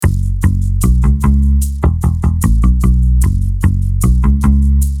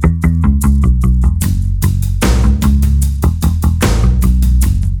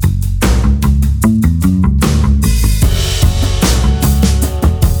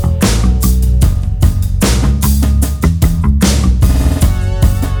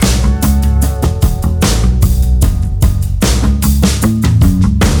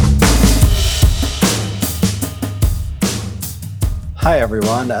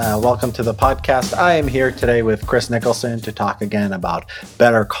everyone. Welcome to the podcast. I am here today with Chris Nicholson to talk again about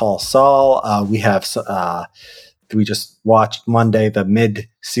Better Call Saul. We just watched Monday the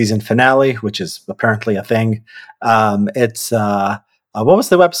mid-season finale, which is apparently a thing. What was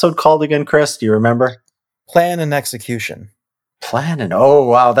the episode called again, Chris? Do you remember? Plan and Execution. Oh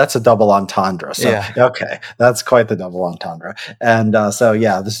wow, that's a double entendre. So Yeah. okay, that's quite the double entendre. And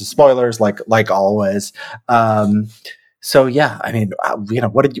this is spoilers, like always. What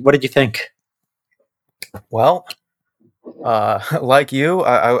did you think? Well, like you,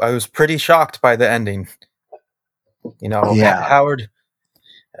 I was pretty shocked by the ending. Yeah. Howard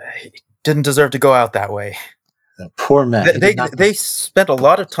didn't deserve to go out that way. Poor man. They spent a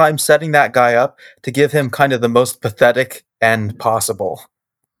lot of time setting that guy up to give him kind of the most pathetic end possible.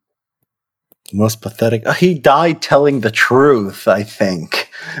 Most pathetic. He died telling the truth, I think.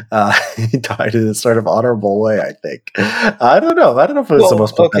 He died in a sort of honorable way, I think. I don't know if it was the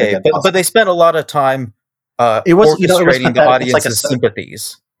most pathetic. Okay, but they spent a lot of time orchestrating the audience's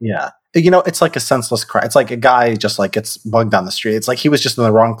sympathies. Yeah. It's like a senseless crime. It's like a guy just like gets bugged on the street. It's like he was just in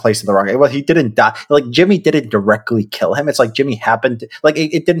the wrong place at the wrong. Well, he didn't die. Like Jimmy didn't directly kill him. It's like Jimmy happened to, like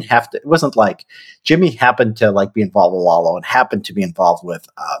it didn't have to. It wasn't like Jimmy happened to like be involved with Lalo and happened to be involved with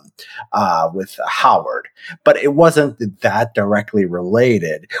Howard, but it wasn't that directly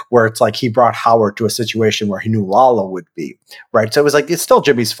related. Where it's like he brought Howard to a situation where he knew Lalo would be, right? So it was like it's still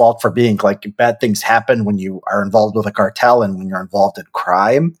Jimmy's fault for being like bad things happen when you are involved with a cartel and when you're involved in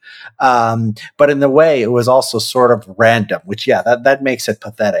crime. But in a way, it was also sort of random, which, that makes it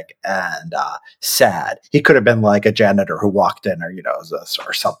pathetic and sad. He could have been like a janitor who walked in or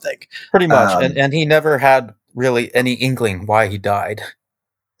something. Pretty much. And he never had really any inkling why he died.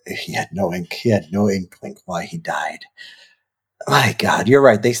 He had no inkling why he died. My God, you're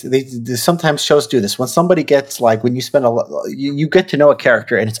right. They sometimes shows do this when somebody gets like when you spend you get to know a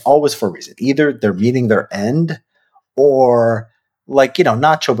character and it's always for a reason. Either they're meeting their end or like,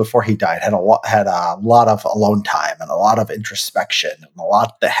 Nacho before he died had a lot of alone time and a lot of introspection and a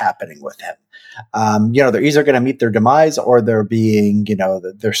lot happening with him. They're either going to meet their demise or they're being,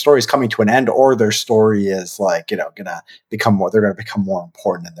 their story is coming to an end or their story is like, they're going to become more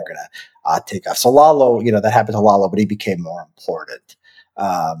important and they're going to take off. So Lalo, that happened to Lalo, but he became more important.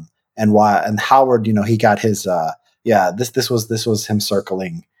 And Howard, he got his, this was him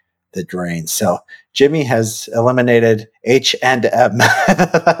circling the drain. So Jimmy has eliminated H and M.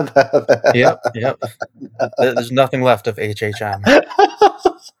 Yep. There's nothing left of HHM.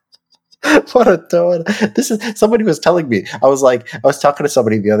 What a tone. This is somebody was telling me. I was talking to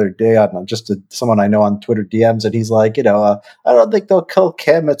somebody the other day on someone I know on Twitter DMs, and he's like, I don't think they'll kill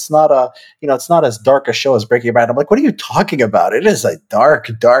Kim. It's not it's not as dark a show as Breaking Bad. I'm like, what are you talking about? It is a dark,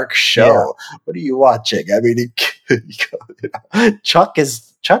 dark show. Yeah. What are you watching? I mean,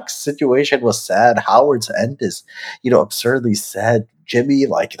 Chuck's situation was sad. Howard's end is, absurdly sad. Jimmy,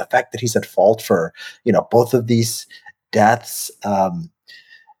 like the fact that he's at fault for, both of these deaths.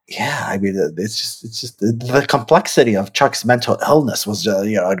 It's just the complexity of Chuck's mental illness was,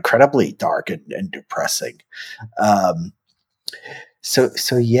 incredibly dark and depressing. What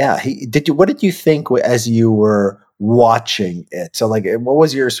did you think as you were watching it? So like, what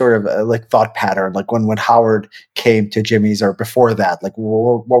was your sort of like thought pattern? Like when Howard came to Jimmy's or before that, like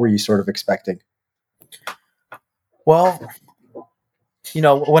what were you sort of expecting? Well,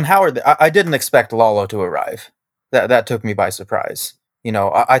 when Howard, I didn't expect Lalo to arrive. That took me by surprise.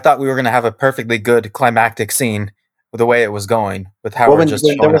 I thought we were going to have a perfectly good climactic scene with the way it was going with Howard.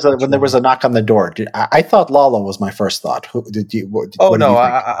 Well, when there was a knock on the door, I thought Lalo was my first thought.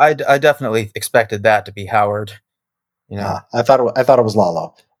 I definitely expected that to be Howard. I thought it was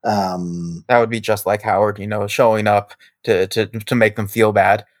Lalo. That would be just like Howard, showing up to make them feel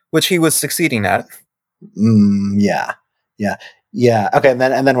bad, which he was succeeding at. Yeah. Okay.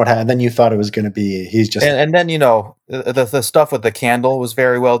 And then what happened? Then you thought it was going to be he's just and then the stuff with the candle was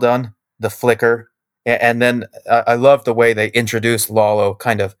very well done. The flicker, and then I love the way they introduced Lalo,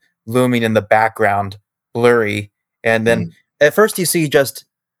 kind of looming in the background, blurry. And then at first you see just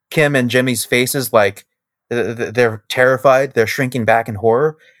Kim and Jimmy's faces, like they're terrified, they're shrinking back in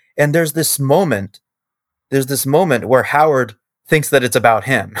horror. And there's this moment where Howard thinks that it's about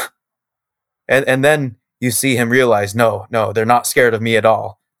him, and then you see him realize, no, they're not scared of me at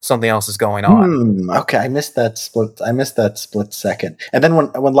all. Something else is going on. Okay, I missed that split second. And then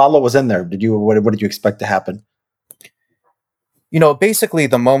when Lalo was in there, what did you expect to happen? Basically,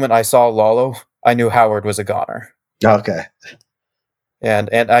 the moment I saw Lalo, I knew Howard was a goner. Okay. And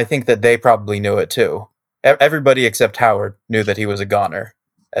I think that they probably knew it too. Everybody except Howard knew that he was a goner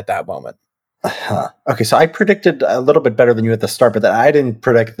at that moment. Okay, so I predicted a little bit better than you at the start, but then I didn't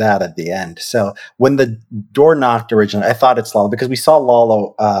predict that at the end. So when the door knocked originally, I thought it's Lalo because we saw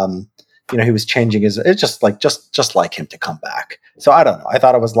Lalo. He was changing his. It's just like him to come back. So I don't know. I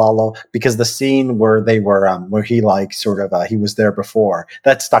thought it was Lalo because the scene where they were, where he like sort of he was there before,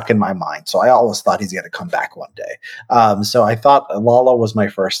 that stuck in my mind. So I always thought he's going to come back one day. So I thought Lalo was my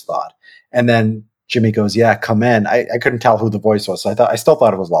first thought, and then Jimmy goes, "Yeah, come in." I couldn't tell who the voice was, so I still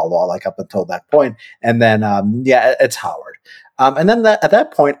thought it was Lalo, like up until that point. And then, yeah, it's Howard. And then at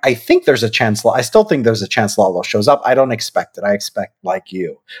that point, I think there's a chance. I still think there's a chance Lalo shows up. I don't expect it. I expect like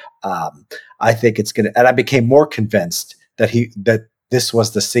you. I think it's gonna, and I became more convinced that this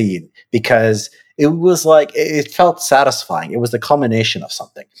was the scene because it was like it felt satisfying. It was the culmination of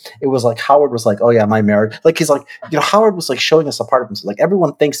something. It was like Howard was like, "Oh yeah, my marriage." Like he's like, Howard was like showing us a part of himself. Like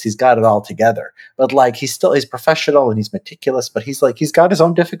everyone thinks he's got it all together, but like he's professional and he's meticulous, but he's got his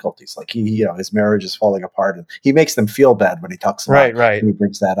own difficulties. Like his marriage is falling apart, and he makes them feel bad when he talks about Right, right. when he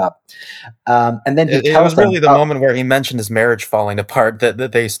brings that up. And then he It tells was them, really the moment where he mentioned his marriage falling apart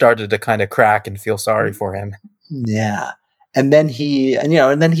that they started to kind of crack and feel sorry for him. yeah. And then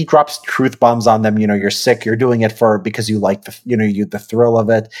he drops truth bombs on them. You're sick. You're doing it because you like the thrill of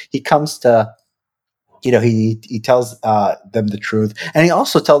it. He comes to, he tells them the truth, and he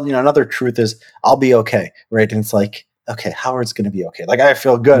also tells another truth is I'll be okay, right? And it's like, okay, Howard's going to be okay. Like I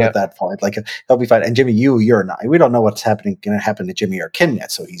feel good at Yep. that point. Like he'll be fine. And Jimmy, you're not. We don't know what's going to happen to Jimmy or Kim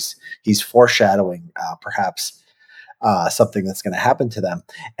yet. So he's foreshadowing perhaps something that's going to happen to them.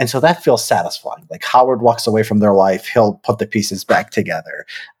 And so that feels satisfying. Like Howard walks away from their life, he'll put the pieces back together,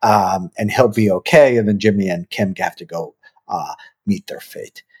 and he'll be okay. And then Jimmy and Kim have to go meet their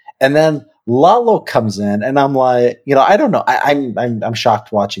fate. And then Lalo comes in, and I'm like, I don't know. I'm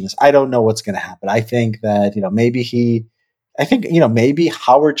shocked watching this. I don't know what's going to happen. I think that maybe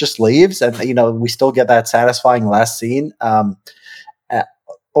Howard just leaves, and we still get that satisfying last scene. Uh,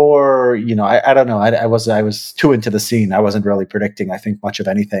 or I don't know. I was too into the scene. I wasn't really predicting. I think much of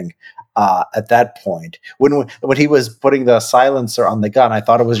anything at that point. When he was putting the silencer on the gun, I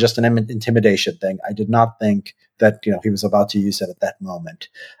thought it was just an intimidation thing. I did not think that he was about to use it at that moment.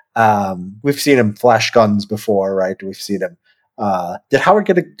 We've seen him flash guns before, right? We've seen him. Did Howard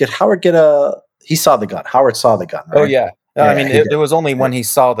get a? Did Howard get a? He saw the gun. Howard saw the gun, Oh right? yeah. I Yeah, mean, he it did. was only when he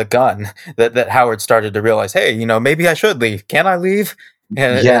saw the gun that Howard started to realize, hey, maybe I should leave. Can I leave?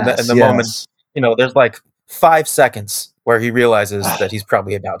 And in Yes, the moment, yes. there's like 5 seconds where he realizes that he's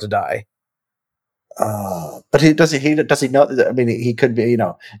probably about to die. But does he know? I mean, he could be.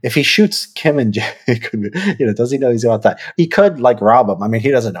 If he shoots Kim and Jay, he could be. Does he know he's about to die? He could like rob him. I mean,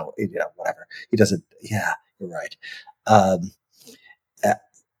 he doesn't know. Whatever. He doesn't. Yeah, you're right. Um, uh,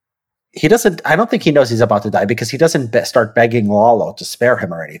 he doesn't. I don't think he knows he's about to die because he doesn't start begging Lalo to spare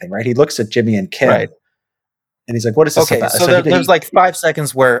him or anything, right? He looks at Jimmy and Right. Kim, and he's like, "What is this Okay, about?" so So there's like 5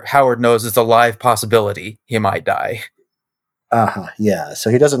 seconds where Howard knows it's a live possibility he might die. yeah. So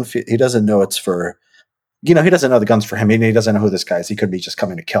he doesn't know it's for. He doesn't know the gun's for him. He doesn't know who this guy is. He could be just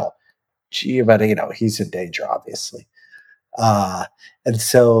coming to kill. But he's in danger, obviously. Uh, and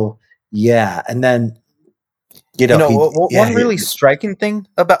so, yeah. And then, One really striking thing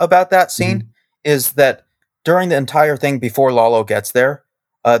about that scene is that during the entire thing before Lalo gets there,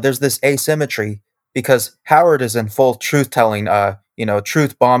 there's this asymmetry because Howard is in full truth telling,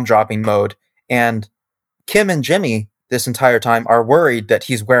 truth bomb dropping mode, and Kim and Jimmy this entire time are worried that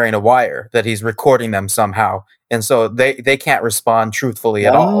he's wearing a wire, that he's recording them somehow, and so they can't respond truthfully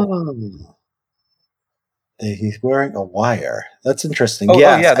at all. oh, he's wearing a wire. That's interesting. Oh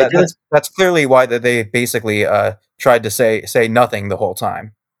Yes, yeah, I did. that's clearly why they basically tried to say nothing the whole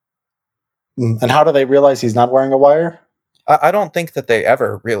time. And how do they realize he's not wearing a wire? I don't think that they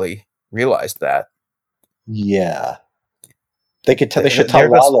ever really realized that. Yeah, they could. They should tell They're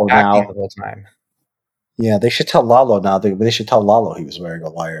just Lalo acting now. the whole time. Yeah, they should tell Lalo now. They should tell Lalo he was wearing a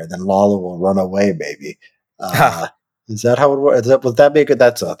wire. Then Lalo will run away. Maybe. Uh, is that how it works? Would that be good?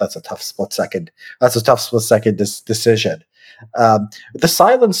 That's a tough split second. That's a tough split second decision. The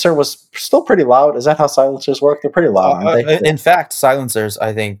silencer was still pretty loud. Is that how silencers work? They're pretty loud, aren't they? In fact, silencers,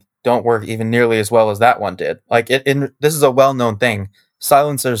 I think, don't work even nearly as well as that one did. Like, this is a well-known thing.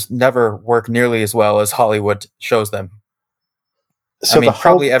 Silencers never work nearly as well as Hollywood shows them. So I the mean, hope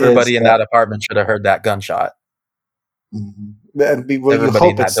probably is everybody in that that apartment should have heard that gunshot. well, Everybody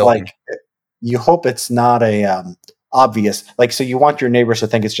in that building. you hope it's not a obvious like. So you want your neighbors to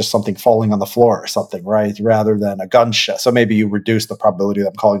think it's just something falling on the floor or something, right? Rather than a gunshot. So maybe you reduce the probability of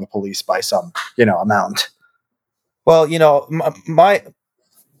them calling the police by some amount. Well,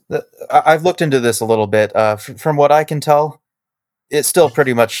 I've looked into this a little bit. From what I can tell, it still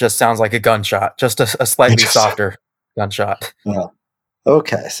pretty much just sounds like a gunshot, just a slightly Interesting. softer gunshot.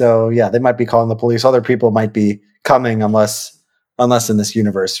 Okay, so yeah, they might be calling the police. Other people might be coming unless in this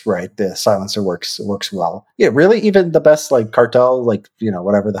universe, right, the silencer works well. Yeah, really, even the best like cartel, like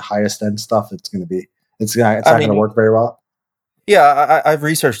whatever the highest end stuff, it's I not gonna mean, work very well. yeah, I've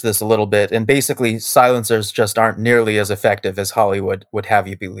researched this a little bit, and basically, silencers just aren't nearly as effective as Hollywood would have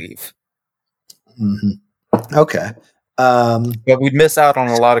you believe. Hmm. Okay. Um, But we'd miss out on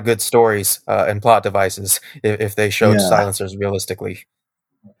a lot of good stories and plot devices if they showed yeah. silencers realistically.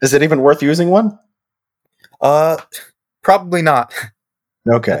 Is it even worth using one? Uh, Probably not.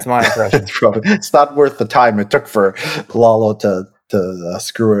 Okay. That's my impression. It's not worth the time it took for Lalo to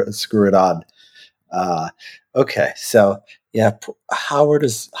screw it on. Uh, okay, so yeah, Howard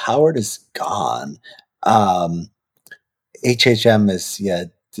is gone. Um, HHM is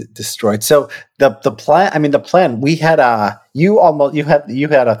destroyed. So the plan. I mean, the plan. We had you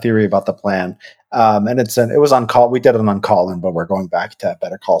had a theory about the plan, and it was on call. We did it on call in, but we're going back to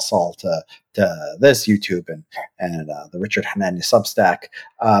Better Call Saul to this YouTube and the Richard Hanania Substack.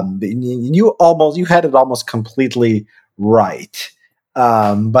 You had it almost completely right,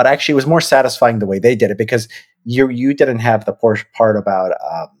 but actually it was more satisfying the way they did it because you didn't have the part about.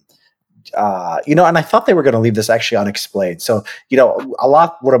 And I thought they were going to leave this actually unexplained. So, a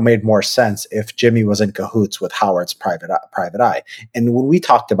lot would have made more sense if Jimmy was in cahoots with Howard's private eye. And when we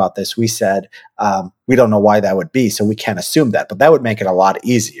talked about this, we said we don't know why that would be, so we can't assume that. But that would make it a lot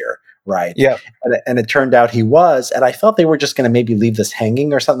easier, right? Yeah, And it turned out he was. And I thought they were just going to maybe leave this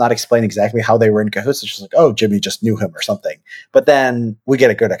hanging or something, not explain exactly how they were in cahoots. It's just like, oh, Jimmy just knew him or something. But then we get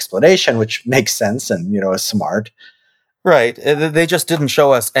a good explanation, which makes sense and is smart. right. They just didn't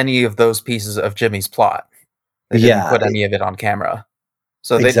show us any of those pieces of Jimmy's plot. They didn't Yeah, put any of it on camera.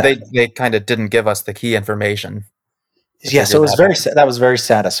 So exactly. they kind of didn't give us the key information if Yeah, they so did that. that was very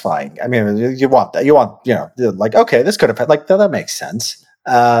satisfying. I mean, you want that. You want, like, okay, this could have like that makes sense.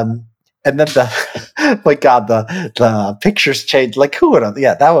 And then my God, the pictures changed. Like, who would have?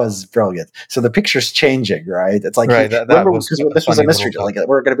 Yeah, that was brilliant. So the pictures changing, right? It's like Right. That remember was because a this was a funny little mystery. touch. Like,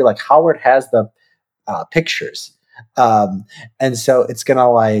 we're going to be like Howard has the pictures. And so it's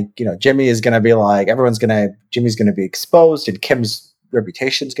gonna like Jimmy is gonna be like Jimmy's gonna be exposed and Kim's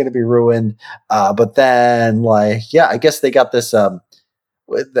reputation is gonna be ruined. But then like I guess they got this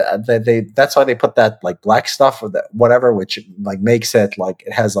that's why they put that like black stuff or that whatever which like makes it like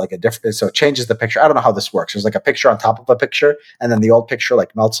it has like a different, so it changes the picture. I don't know how this works. There's like a picture on top of a picture and then the old picture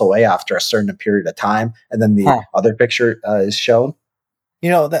like melts away after a certain period of time and then the Huh. other picture is shown.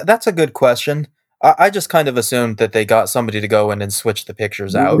 That's a good question. I just kind of assumed that they got somebody to go in and switch the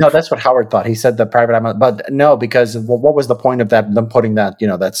pictures out. No, that's what Howard thought. He said the private eye, but no, because what was the point of that? Them putting that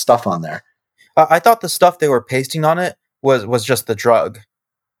that stuff on there. I thought the stuff they were pasting on it was just the drug.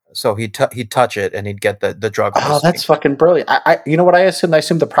 So he'd touch it and he'd get the drug on Oh, his that's finger. fucking brilliant. You know what I assumed? I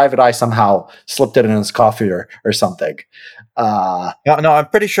assumed the private eye somehow slipped it in his coffee or something. Uh, No, I'm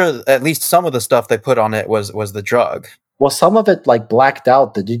pretty sure at least some of the stuff they put on it was the drug. well, some of it like blacked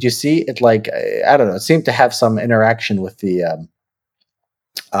out. Did you see it? Like I don't know. It seemed to have some interaction with the.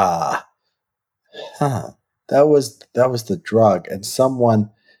 Uh, huh. That was the drug, and someone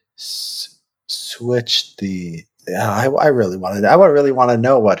switched the. Yeah, I really wanted. I would really want to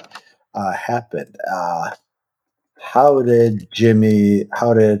know what happened. How did Jimmy?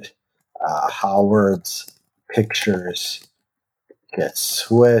 How did Howard's pictures get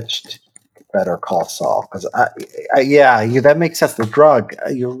switched? Better call Saul because that makes sense. The drug.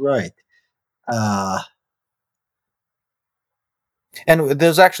 You're right. Uh, And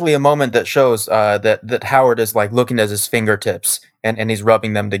there's actually a moment that shows that Howard is like looking at his fingertips and he's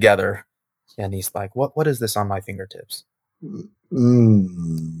rubbing them together, and he's like, "What is this on my fingertips?"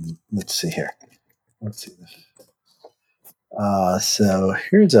 let's see here. Let's see. So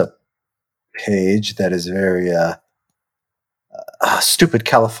here's a page that is very stupid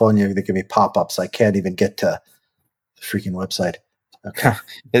California. They give me pop-ups. I can't even get to the freaking website. Okay.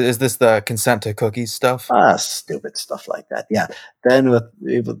 Is this the consent to cookies stuff? Stupid stuff like that. Yeah. Then with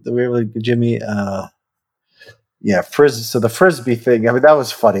Jimmy, so the frisbee thing. I mean, that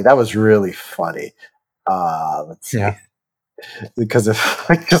was funny. That was really funny. Let's see, Yeah. because of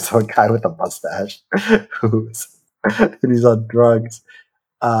like just a guy with a mustache who's and he's on drugs.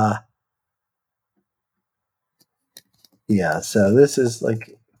 Uh, yeah. So this is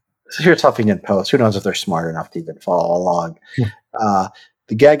like so here's Huffington Post. Who knows if they're smart enough to even follow along? Uh,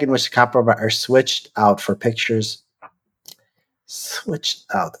 the gag in which the compromise are switched out for pictures switched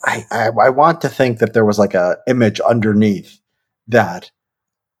out. I want to think that there was like a image underneath that.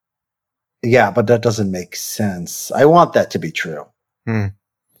 Yeah, but that doesn't make sense. I want that to be true. Hmm.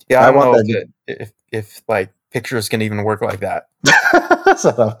 Yeah, I I don't want know that. if like pictures can even work like that. That's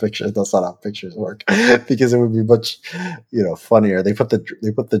not how pictures. That's not how pictures work, because it would be much, funnier. They put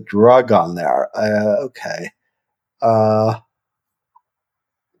the drug on there. Okay. Uh,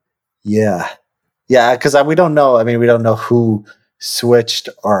 yeah, yeah. Because we don't know. I mean, we don't know who switched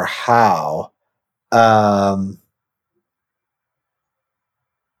or how. Um,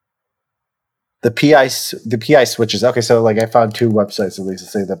 the PI switches. Okay, so like I found two websites at least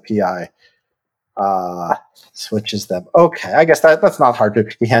that say the PI uh switches them. Okay, I guess that's not hard to.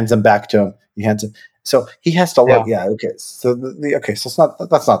 He hands them back to him. He hands him. So he has to look. Yeah. Yeah. Okay. So okay. So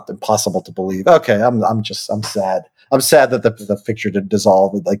that's not impossible to believe. Okay. I'm sad. I'm sad that the picture did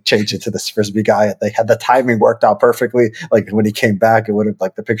dissolve and like change it to this frisbee guy. They had the timing worked out perfectly. Like when he came back, it would have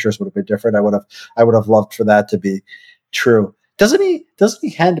like the pictures would have been different. I would have loved for that to be true. Doesn't he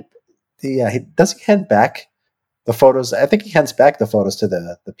hand does he hand back the photos? I think he hands back the photos to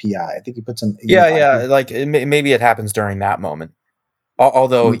the PI. I think he puts them. Yeah, yeah. Like maybe it happens during that moment.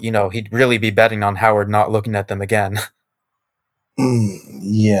 Although he'd really be betting on Howard not looking at them again.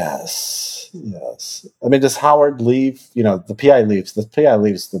 Yes, yes. I mean, does Howard leave? The PI leaves. The PI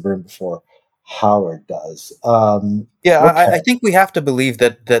leaves the room before Howard does. Yeah, Okay. I think we have to believe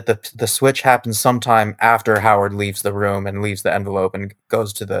that the switch happens sometime after Howard leaves the room and leaves the envelope and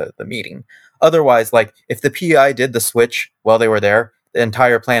goes to the meeting. Otherwise, like if the PI did the switch while they were there, the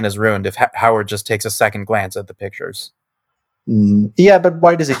entire plan is ruined if Howard just takes a second glance at the pictures. Yeah, but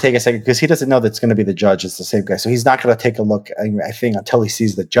why does he take a second? Because he doesn't know that's going to be the judge. It's the same guy, so he's not going to take a look. I think until he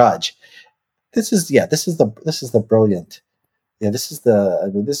sees the judge. This is the brilliant. Yeah, this is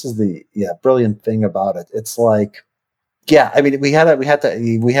the brilliant thing about it. It's like, yeah, I mean, we had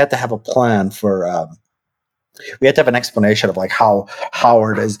to have a plan for. We had to have an explanation of like how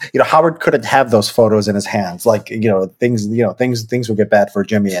Howard is. Howard couldn't have those photos in his hands. Like, things would get bad for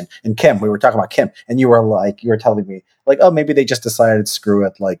Jimmy and Kim. We were talking about Kim, and you were telling me like, oh, maybe they just decided screw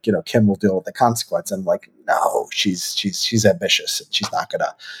it. Like, Kim will deal with the consequence. And like, no, she's ambitious. She's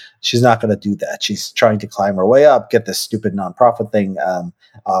not gonna do that. She's trying to climb her way up, get this stupid nonprofit thing,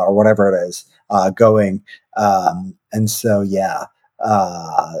 or whatever it is, going. And so yeah,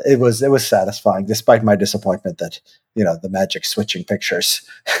 it was satisfying, despite my disappointment that the magic switching pictures.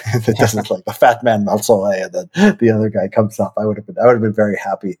 That doesn't, like, the fat man melts away and then the other guy comes up. I would have been very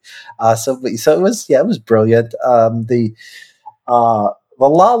happy. So it was brilliant. The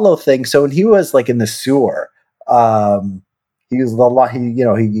Lalo thing. So when he was like in the sewer, um, he was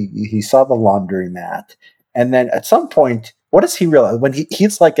the he saw the laundromat, and then at some point, what does he realize when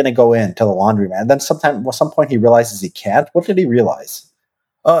he's like going to go into the laundromat? And then some point he realizes he can't. What did he realize?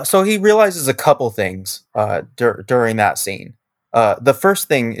 So he realizes a couple things during that scene. The first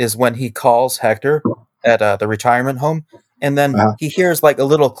thing is when he calls Hector at the retirement home, and then Uh-huh. he hears like a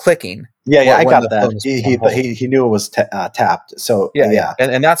little clicking Yeah, yeah, I when got the that. phone is He put on he hold. he, he knew it was tapped. So Yeah, yeah, yeah.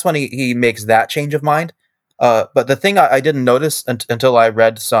 and that's when he makes that change of mind. But the thing I didn't notice until I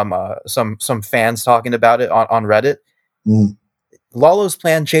read some fans talking about it on Reddit. Mm. Lalo's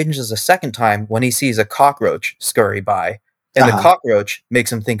plan changes a second time when he sees a cockroach scurry by, and the Uh-huh. cockroach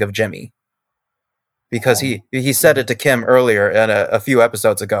makes him think of Jimmy because Oh. he said it to Kim earlier and a few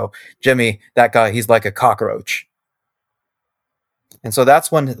episodes ago. Jimmy, that guy, he's like a cockroach. And so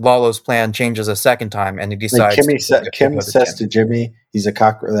that's when Lalo's plan changes a second time, and he Like decides to Kim go to says to Jimmy. Jimmy, he's a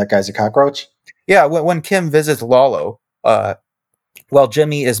that guy's a cockroach. Yeah, when Kim visits Lalo, while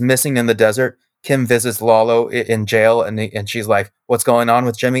Jimmy is missing in the desert, Kim visits Lalo in jail, and she's like, "What's going on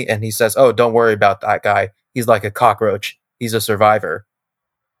with Jimmy?" And he says, "Oh, don't worry about that guy. He's like a cockroach. He's a survivor."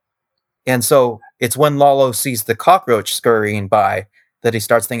 And so it's when Lalo sees the cockroach scurrying by that he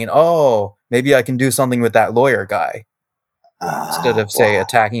starts thinking, "Oh, maybe I can do something with that lawyer guy instead of, say, Wow.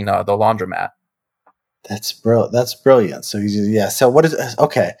 attacking the laundromat." That's brilliant. So yeah. So what is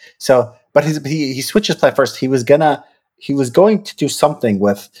okay? So but he switches plan first. He was going to do something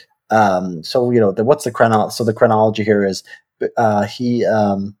with. So what's the chronology? So the chronology here is,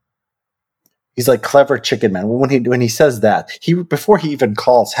 he's like clever chicken man. When he says that, before he even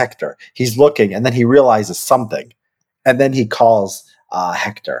calls Hector, he's looking and then he realizes something, and then he calls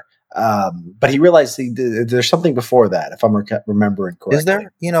Hector. But he realized there's something before that, if I'm remembering Is correctly.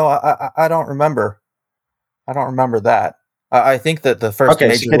 there? I don't remember. I don't remember that. I think that the first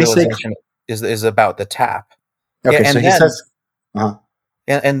Okay, so major can he say? realization is about the tap. Yeah, Okay, so he says. Uh,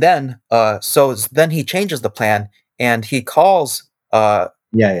 and then then he changes the plan and uh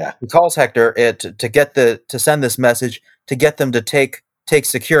yeah, yeah. he calls Hector to get to send this message to get them to take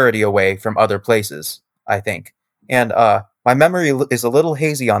security away from other places, I think. And my memory is a little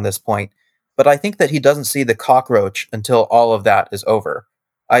hazy on this point, but I think that he doesn't see the cockroach until all of that is over.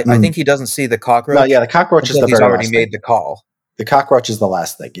 I Mm. think he doesn't see the No, yeah, cockroach the cockroach is until the he's very already last thing. made the call. The cockroach is the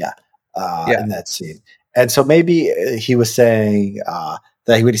last thing, yeah, Yeah. in that scene. And so maybe he was saying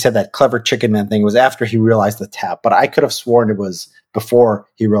that when he said that clever chicken man thing was after he realized the tap, but I could have sworn it was before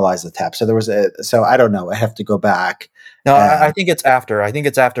he realized the tap. So there was so I don't know. I have to go back. No, I And think it's after. I think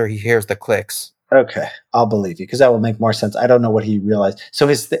it's after he hears the clicks. okay, I'll believe you because that will make more sense. I don't know what he realized. So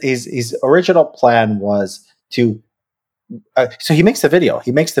his original plan was to so he makes the video.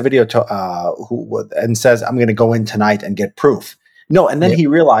 He makes the video to and says, "I'm going to go in tonight and get proof." No, and then Yep. he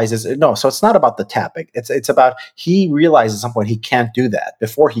realizes no. So it's not about the tapping. It's about he realizes at some point he can't do that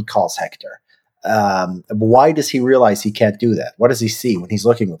before he calls Hector. Why does he realize he can't do that? What does he see when he's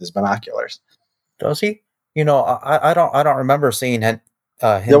looking with his binoculars? Does he? I don't remember seeing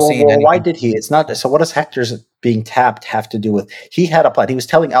Yeah, him seeing well, why anything. did he? It's not. So, what does Hector's being tapped have to do with? He had a plan. He was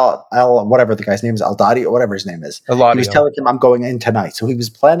telling Al whatever the guy's name is, Aldadi or whatever his name is. He was Eladio. telling him, "I'm going in tonight." So he was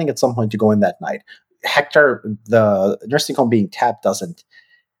planning at some point to go in that night. Hector, the nursing home being tapped doesn't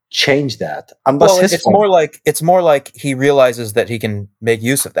change that unless Well, his phone it's more like he realizes that he can make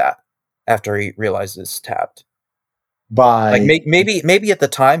use of that after he realizes it's tapped. Like by maybe at the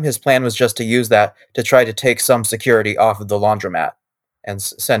time his plan was just to use that to try to take some security off of the laundromat and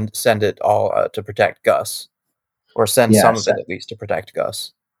send it all to protect Gus, or send some of yes, it at least to protect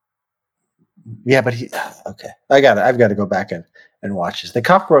Gus. yeah, but he okay. I've got to go back and watch this. The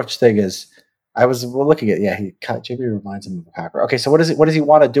cockroach thing is. I was looking at yeah. Jimmy reminds him of a cockroach. Okay, so what does he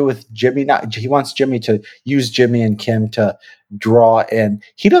want to do with Jimmy? Not he wants Jimmy to use Jimmy and Kim to draw in.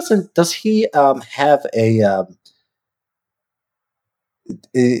 He doesn't. Does he have a?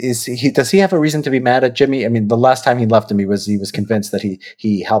 Is he? Does he have a reason to be mad at Jimmy? I mean, the last time he left him, he was convinced that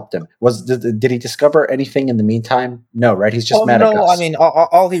he helped him. Did he discover anything in the meantime? No, right? He's just Well, mad at no, I Gus. mean,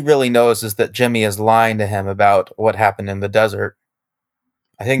 all he really knows is that Jimmy is lying to him about what happened in the desert.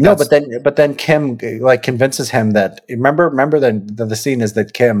 I think No, that's but then Kim like convinces him that remember then the scene is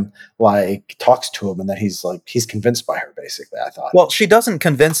that Kim like talks to him and that he's convinced by her basically. I thought. well, she doesn't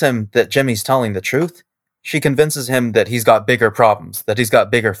convince him that Jimmy's telling the truth. She convinces him that he's got bigger problems, that he's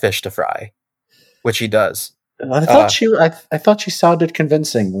got bigger fish to fry, which he does. Uh, I thought she sounded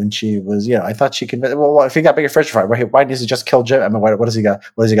convincing when she was I thought she convinced. Well, if he got bigger fish fry, why does he just kill Jim? I mean, what does he got?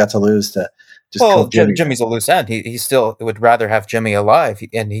 What has he got to lose to just kill well, Jimmy? Jimmy's a loose end. He still would rather have Jimmy alive,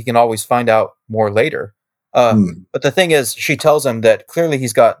 and he can always find out more later. Hmm. But the thing is, she tells him that clearly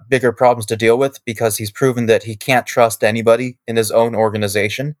he's got bigger problems to deal with because he's proven that he can't trust anybody in his own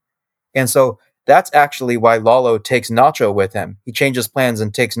organization. And so that's actually why Lalo takes Nacho with him. He changes plans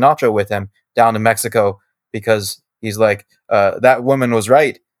and takes Nacho with him down to Mexico because he's like, that woman was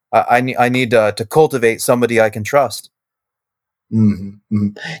right. I need to cultivate somebody I can trust. Mm-hmm.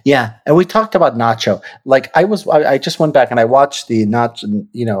 Yeah, and we talked about Nacho. Like I just went back and I watched the Nacho.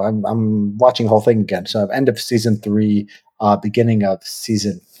 I'm watching the whole thing again. So end of season 3, beginning of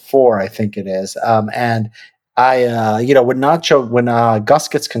season 4, I think it is. And I, when Gus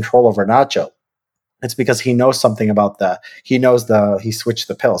gets control over Nacho, it's because he knows something about he switched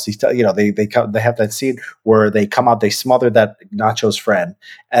the pills. They have that scene where they come out, they smother that Nacho's friend,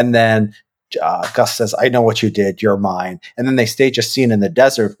 and then Gus says, "I know what you did. You're mine." And then they stage a scene in the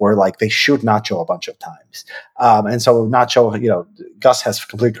desert where like they shoot Nacho a bunch of times, and so Nacho, Gus has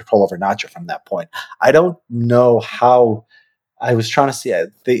complete control over Nacho from that point. I don't know how. I was trying to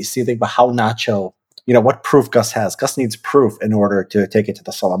think about how Nacho. What proof Gus has. Gus needs proof in order to take it to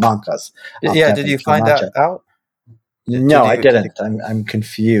the Salamancas Yeah, to did have them you kill find that Nacho. out? No, I didn't. I'm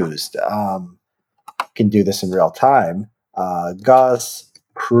confused. Can do this in real time. Gus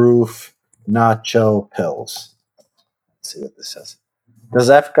proof Nacho pills. Let's see what this says. Does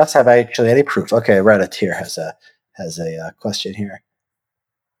Gus have actually any proof? Okay, Reddit here has a question here.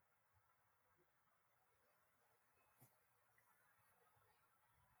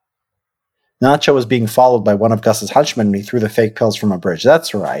 Nacho was being followed by one of Gus's henchmen and he threw the fake pills from a bridge.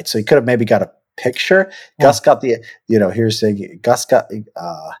 That's right. So he could have maybe got a picture. Huh. Gus got here's saying Gus got,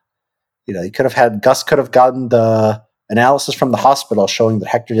 Gus could have gotten the analysis from the hospital showing that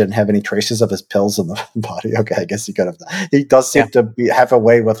Hector didn't have any traces of his pills in the body. Okay, I guess he could have. He does Yeah, seem to have a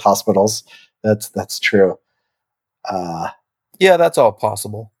way with hospitals. That's true. Uh, yeah, that's all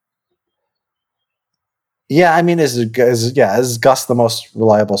possible. yeah, I mean, is Gus the most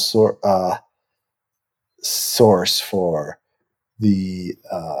reliable source for the?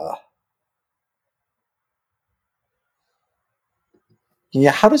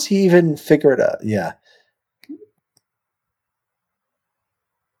 Yeah, how does he even figure it out? Yeah,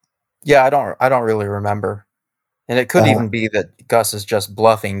 Yeah, I don't really remember And it could Uh, even be that Gus is just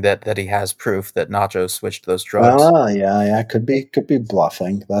bluffing that he has proof that Nacho switched those drugs. yeah, yeah, could be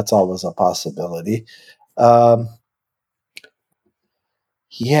bluffing. That's always a possibility. Um,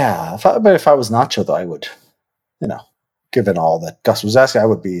 yeah, but if I was Nacho, though, I would, you know, given all that Gus was asking, I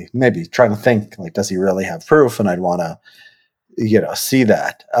would be maybe trying to think like, does he really have proof? And I'd want to, see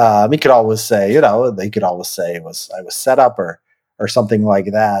that. He could always say, they could always say I was set up or something like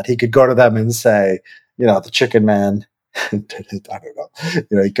that. He could go to them and say, the chicken man. I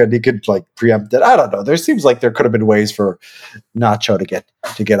don't know. He could like preempt it. I don't know. There seems like there could have been ways for Nacho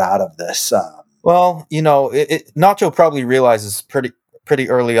to get out of this. Well, Nacho probably realizes pretty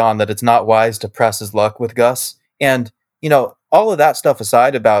early on that it's not wise to press his luck with Gus. And all of that stuff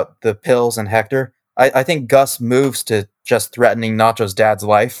aside about the pills and Hector, I think Gus moves to just threatening Nacho's dad's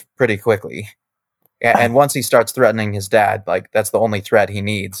life pretty quickly. And once he starts threatening his dad, like that's the only threat he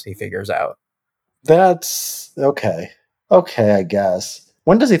needs. He figures out. That's okay. Okay, I guess.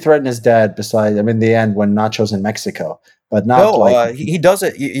 When does he threaten his dad? Besides, I mean, the end when Nacho's in Mexico, but not No, like. he does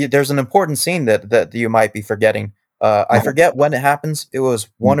it. There's an important scene that you might be forgetting. I Oh, forget when it happens. It was mm,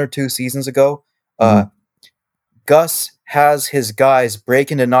 1 or 2 seasons ago. Uh, mm, Gus has his guys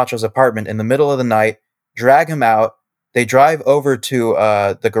break into Nacho's apartment in the middle of the night, drag him out. They drive over to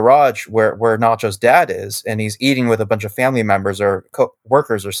the garage where Nacho's dad is, and he's eating with a bunch of family members or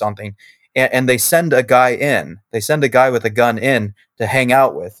workers or something. And they send a guy in. They send a guy with a gun in to hang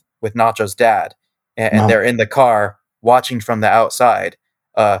out with Nacho's dad, and no. they're in the car watching from the outside,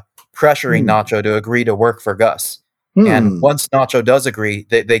 uh, pressuring Hmm. Nacho to agree to work for Gus. And Hmm. once Nacho does agree,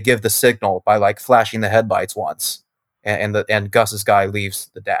 they give the signal by like flashing the headlights once, and Gus's guy leaves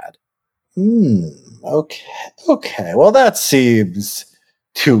the dad. Hmm. Okay. Okay. Well, that seems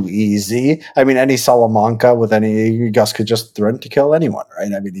too easy. I mean, any Salamanca with any Gus could just threaten to kill anyone,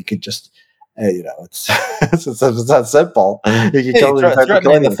 right? I mean, he could just, it's it's that simple. He could Hey, threaten to kill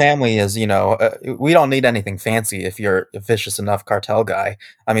threatening the anyone. family is, we don't need anything fancy if you're a vicious enough cartel guy.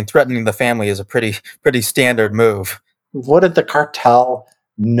 I mean, threatening the family is a pretty standard move. What did the cartel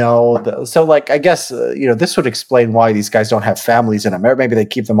know? So, like, I guess this would explain why these guys don't have families in America. Maybe they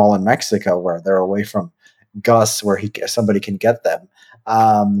keep them all in Mexico, where they're away from Gus, where somebody can get them.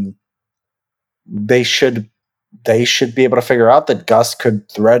 Um, they should be able to figure out that Gus could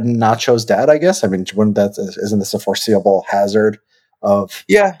threaten Nacho's dad. I guess. I mean, wouldn't that isn't this a foreseeable hazard of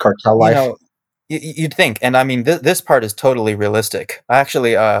Yeah, cartel you life? know, you'd think, and I mean, this part is totally realistic.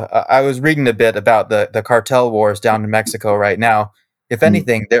 Actually, I was reading a bit about the cartel wars down in Mexico right now. If Mm,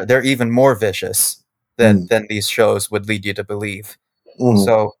 anything, they're even more vicious than mm, these shows would lead you to believe. mm.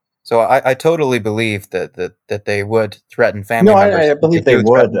 So I totally believe that they would threaten family No, members. I They believe they do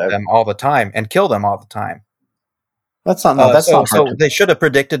would. threaten them all the time and kill them all the time. That's not no. That's So not hard so to. they should have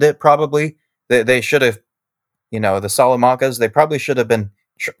predicted it. Probably they should have. The Salamancas. They probably should have been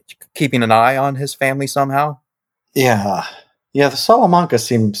keeping an eye on his family somehow. Yeah, yeah. The Salamanca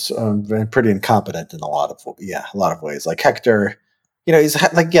seems pretty incompetent in a lot of ways. Like Hector, he's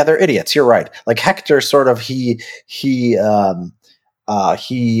like, yeah, they're idiots. You're right. Like Hector, sort of, he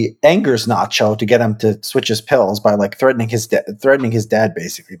angers Nacho to get him to switch his pills by like threatening his dad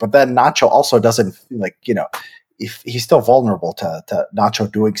basically. But then Nacho also doesn't like, if he's still vulnerable to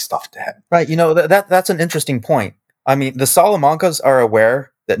Nacho doing stuff to him. Right. That's an interesting point. I mean, the Salamancas are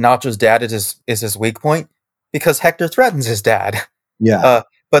aware that Nacho's dad is his weak point because Hector threatens his dad. Yeah, Uh,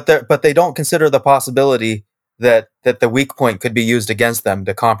 but they don't consider the possibility that the weak point could be used against them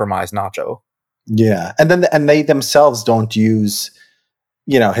to compromise Nacho. yeah. And they themselves don't use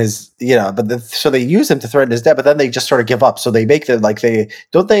his but so they use him to threaten his dad, but then they just sort of give up, so they make the like they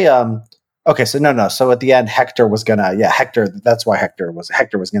don't they okay, so no, so at the end Hector, that's why Hector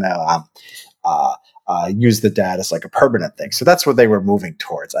was gonna uh use the dad as like a permanent thing, so that's what they were moving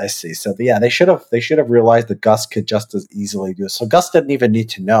towards. I see. So yeah, they should have realized that Gus could just as easily do it. So Gus didn't even need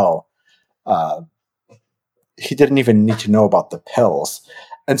to know uh he didn't even need to know about the pills.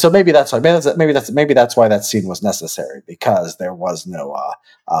 And so maybe that's why that scene was necessary, because there was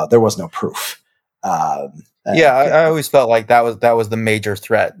no proof. Yeah, And I always felt like that was the major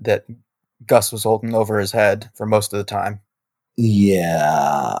threat that Gus was holding over his head for most of the time.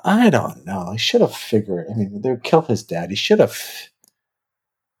 yeah, I don't know. He should have figured. I mean, they would kill his dad. He should have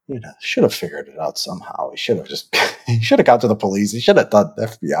figured it out somehow. He should have just he should have gone to the police. He should have done the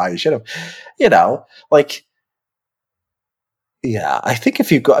FBI. He should have, like, yeah, I think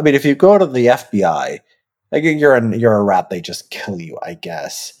if you go to the FBI, like you're a rat, they just kill you, I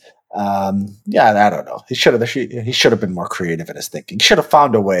guess. Yeah, I don't know. He should have been more creative in his thinking. He should have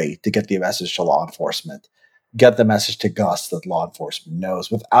found a way to get the message to law enforcement, get the message to Gus that law enforcement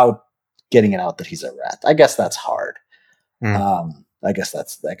knows without getting it out that he's a rat. I guess that's hard. Hmm. I guess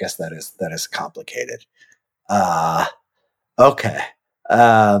that is complicated. Uh, okay.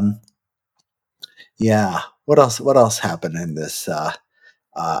 Um, yeah. What else happened in this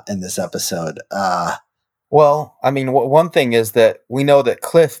episode? Well, I mean, one thing is that we know that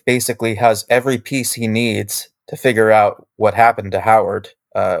Cliff basically has every piece he needs to figure out what happened to Howard.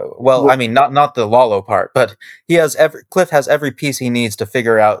 Well, I w- mean, not the Lalo part, but Cliff has every piece he needs to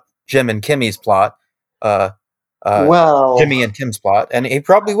figure out Jim and Kimmy's plot, uh, uh, well, Jimmy and Kim's plot, and he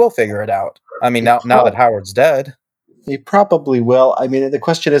probably will figure it out. I mean, he, now that prob- Howard's dead. he probably will. I mean, the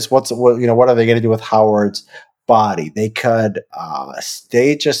question is, what are they going to do with Howard's body? They could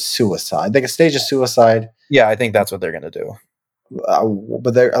stage a suicide. They could stage a suicide. Yeah, I think that's what they're gonna do.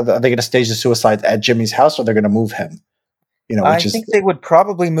 But are they going to stage the suicide at Jimmy's house, or they're going to move him? I Which is think they would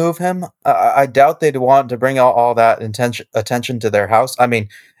probably move him. I doubt they'd want to bring all that attention to their house. I mean,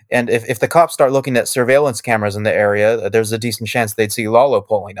 and if the cops start looking at surveillance cameras in the area, there's a decent chance they'd see Lalo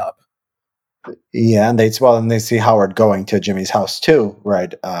pulling up. yeah, and they see Howard going to Jimmy's house too,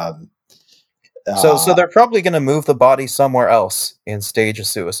 right? So they're probably going to move the body somewhere else and stage a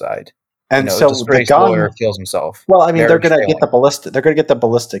suicide. And A so the disgraced lawyer gun. kills himself. Well, I mean, they're Marriage gonna get the failing. ballistic. They're gonna get the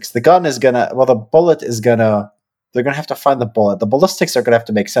ballistics. The gun is gonna. Well, the bullet is gonna. They're gonna have to find the bullet. The ballistics are gonna have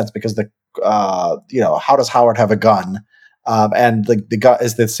to make sense because how does Howard have a gun? And the gun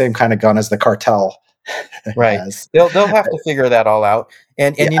is the same kind of gun as the cartel Right. has. They'll have to figure that all out.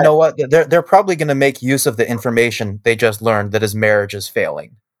 And Yeah. you know what? They're probably going to make use of the information they just learned that his marriage is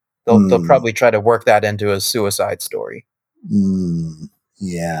failing. They'll Mm, probably try to work that into a suicide story.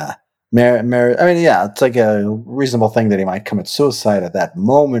 yeah. I mean, yeah, it's like a reasonable thing that he might commit suicide at that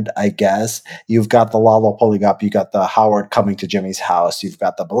moment, I guess. You've got the Lalo pulling up, you got the Howard coming to Jimmy's house, you've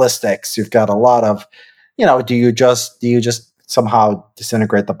got the ballistics, you've got a lot of, do you just somehow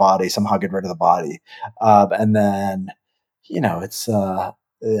disintegrate the body, somehow get rid of the body? And then, yeah, it's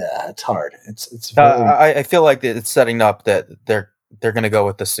hard. It's very I feel like it's setting up that they're going to go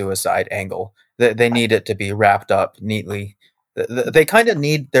with the suicide angle. They need it to be wrapped up neatly. They kind of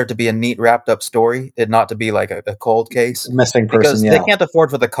need there to be a neat wrapped up story, and not to be like a cold case, missing person, because they yeah. can't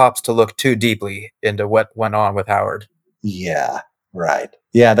afford for the cops to look too deeply into what went on with Howard. Yeah, right.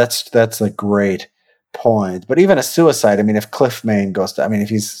 Yeah, that's a great point. But even a suicide, I mean, if Cliff Main goes to, I mean, if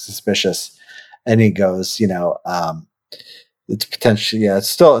he's suspicious and he goes, it's potentially, yeah, it's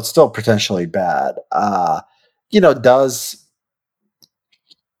still potentially bad. Does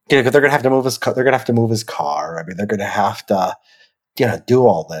they're gonna have to move his car. They're gonna have to move his car. I mean, they're gonna have to, do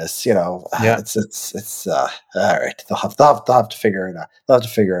all this. Yeah. It's all right. They'll have to figure it out. They'll have to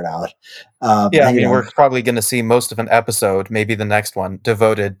figure it out. Yeah, I And mean, we're probably going to see most of an episode, maybe the next one,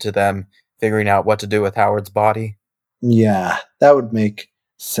 devoted to them figuring out what to do with Howard's body. yeah, that would make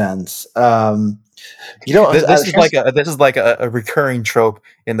sense. This is like a recurring trope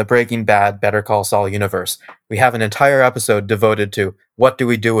in the Breaking Bad, Better Call Saul universe. We have an entire episode devoted to what do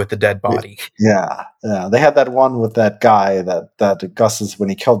we do with the dead body. Yeah, yeah. They had that one with that guy that Gus's when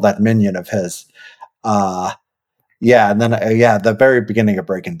he killed that minion of his. Uh, yeah, and then the very beginning of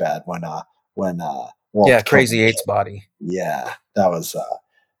Breaking Bad when Yeah, Walt killed Crazy him. Eight's body. Yeah,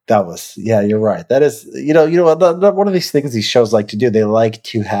 yeah, you're right. That is one of these things these shows like to do. They like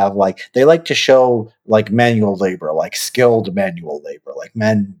to have they like to show like manual labor, like skilled manual labor, like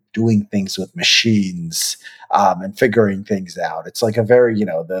men doing things with machines and figuring things out. It's like a very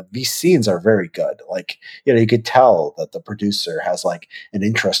these scenes are very good. Like you could tell that the producer has like an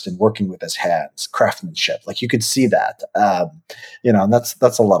interest in working with his hands, craftsmanship. Like you could see that. And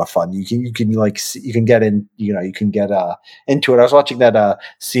that's a lot of fun. You can like you can get in. You can get into it. I was watching that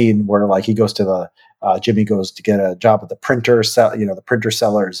scene where like he goes to the Jimmy goes to get a job at the the printer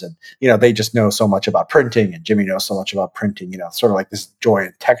sellers, and they just know so much about printing, and Jimmy knows so much about printing. Sort of like this joy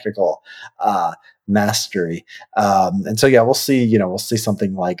and technical mastery. And so yeah, we'll see. We'll see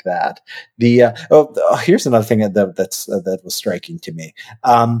something like that. Here's another thing that was striking to me.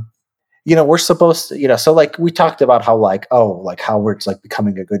 We're supposed to, so like we talked about how like, oh, like Howard's like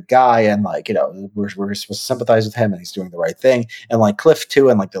becoming a good guy and like, we're supposed to sympathize with him and he's doing the right thing. And like Cliff too,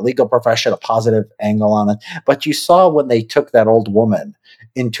 and like the legal profession, a positive angle on it. But you saw when they took that old woman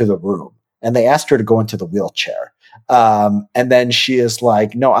into the room and they asked her to go into the wheelchair. And then she is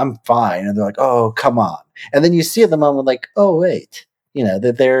like, no, I'm fine. And they're like, oh, come on. And then you see the moment like, oh, wait.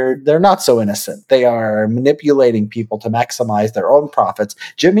 That they're not so innocent. They are manipulating people to maximize their own profits.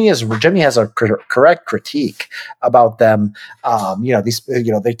 Jimmy has a correct critique about them.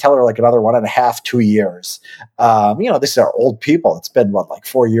 They tell her like another 1.5, 2 years. These are old people. It's been like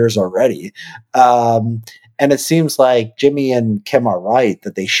 4 years already. And it seems like Jimmy and Kim are right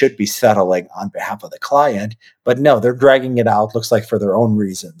that they should be settling on behalf of the client, but no, they're dragging it out. Looks like for their own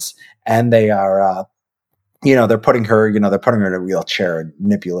reasons, and they are. They're putting her, they're putting her in a wheelchair and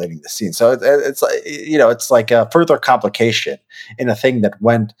manipulating the scene. So it's like, it's like a further complication in a thing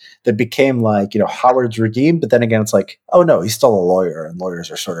that became like, Howard's redeemed, but then again, it's like, oh no, he's still a lawyer, and lawyers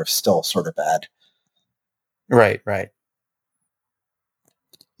are still sort of bad. Right, right.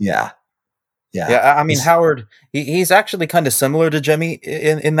 Yeah, yeah, Yeah, I mean Howard, he's actually kind of similar to Jimmy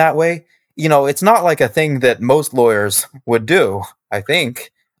in that way. It's not like a thing that most lawyers would do, I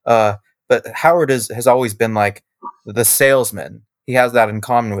think. Uh, but Howard has always been like the salesman. He has that in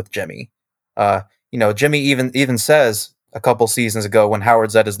common with Jimmy. Jimmy even says a couple seasons ago when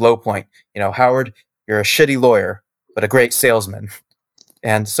Howard's at his low point, Howard, you're a shitty lawyer, but a great salesman.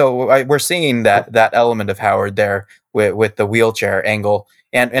 And so we're seeing that element of Howard there with the wheelchair angle,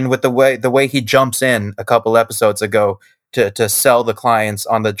 and with the way he jumps in a couple episodes ago to sell the clients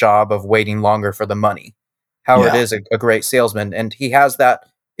on the job of waiting longer for the money. Howard yeah, is a great salesman, and he has that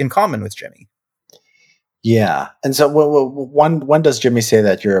in common with Jimmy. yeah. And so, when does Jimmy say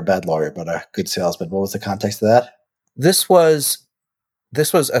that you're a bad lawyer but a good salesman? What was the context of that? This was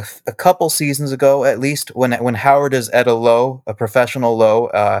this was a couple seasons ago, at least, when Howard is at a professional low.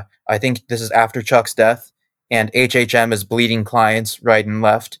 I think this is after Chuck's death, and HHM is bleeding clients right and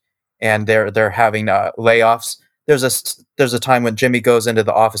left, and they're having layoffs. There's a time when Jimmy goes into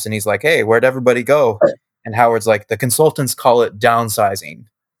the office and he's like, "Hey, where'd everybody go?" And Howard's like, "The consultants call it downsizing."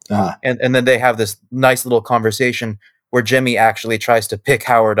 Uh-huh. And then they have this nice little conversation where Jimmy actually tries to pick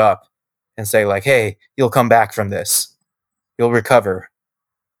Howard up and say like, "Hey, you'll come back from this. You'll recover."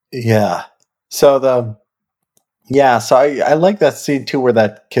 Yeah. So so I like that scene too, where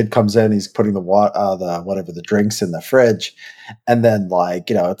that kid comes in, he's putting the drinks in the fridge, and then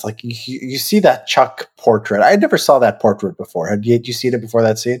like it's like you see that Chuck portrait. I never saw that portrait before. Had you seen it before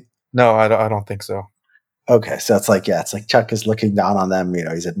that scene? No, I don't think so. Okay, so it's like Chuck is looking down on them.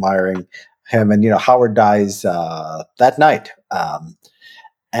 He's admiring him, and Howard dies that night.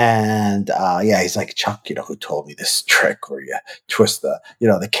 And yeah, he's like, Chuck, who told me this trick where you twist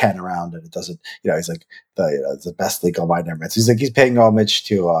the can around and it doesn't, he's like, it's the best legal mind ever. So he's like, he's paying homage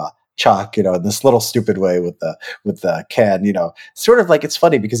to Chuck, in this little stupid way with the can, sort of like, it's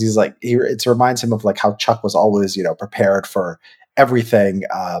funny because he's like, it reminds him of like how Chuck was always, prepared for everything.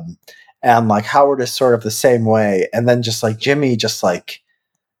 And like Howard is sort of the same way. And then just like Jimmy, just like,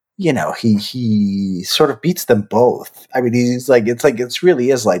 he sort of beats them both. I mean, he's like, it's really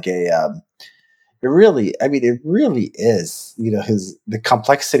is like it really, I mean, it really is, the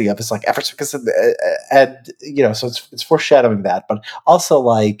complexity of his like efforts because and so it's foreshadowing that, but also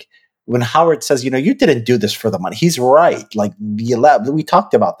like when Howard says, you didn't do this for the money, he's right. Like we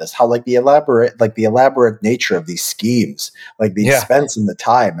talked about this, how like the elaborate nature of these schemes, like the Yeah. expense and the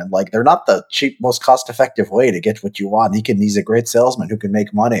time, and like they're not the cheap, most cost effective way to get what you want. He's a great salesman who can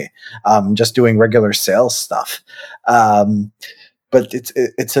make money, just doing regular sales stuff. But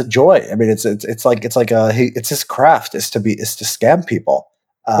it's a joy. I mean, it's his craft is to scam people.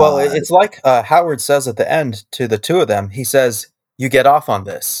 Well, Uh, it's like Howard says at the end to the two of them. He says, "You get off on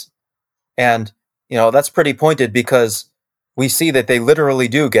this," and that's pretty pointed because we see that they literally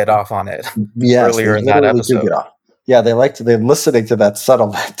do get off on it yes, they earlier in that literally do episode. get off. Yeah, they're listening to that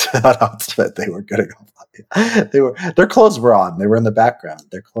settlement announcement. They were getting off. Their clothes were on. They were in the background.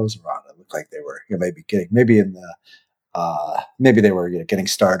 Their clothes were on. It looked like they were maybe they were getting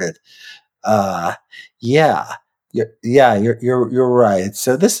started. Uh, yeah, you're right.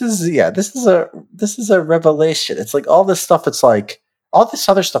 So this is a revelation. It's like all this stuff. It's like all this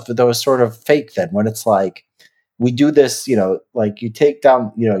other stuff that was sort of fake. Then when it's like we do this, like you take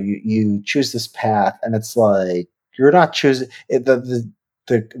down, you choose this path, and it's like you're not choosing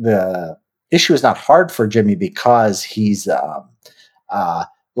the issue is not hard for Jimmy because he's uh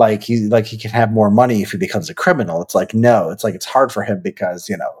like he can have more money if he becomes a criminal. It's like no, it's like it's hard for him because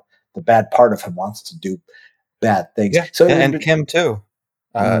the bad part of him wants to do bad things. Yeah, So and Kim too.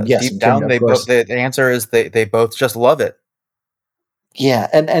 yes, Deep and Kim, down, of they both. course. The answer is they both just love it. Yeah,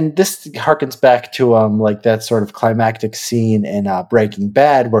 and this harkens back to like that sort of climactic scene in Breaking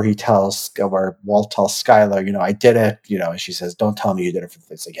Bad where Walt tells Skylar, I did it, and she says, "Don't tell me you did it for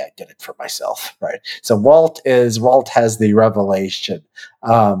this." Like, yeah, I did it for myself, right? So Walt has the revelation.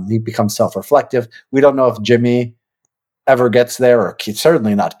 He becomes self-reflective. We don't know if Jimmy ever gets there, or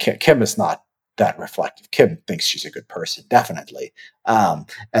certainly not Kim. Kim is not that reflective. Kim thinks she's a good person, definitely,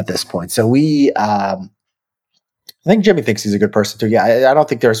 at this point. So I think Jimmy thinks he's a good person too. Yeah, I don't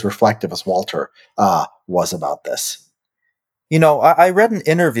think they're as reflective as Walter was about this. I read an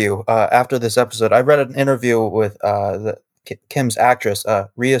interview after this episode. I read an interview with Kim's actress,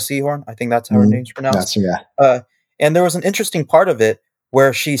 Rhea Seehorn. I think that's how her Mhm. name's pronounced. That's yeah. Uh, and there was an interesting part of it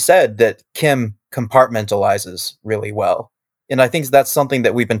where she said that Kim compartmentalizes really well. And I think that's something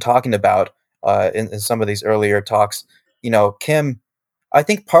that we've been talking about in some of these earlier talks. Kim, I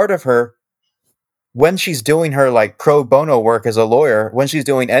think part of her, when she's doing her like pro bono work as a lawyer, when she's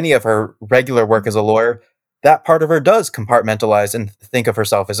doing any of her regular work as a lawyer, that part of her does compartmentalize and think of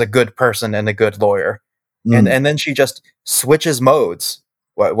herself as a good person and a good lawyer. And Mm. and then she just switches modes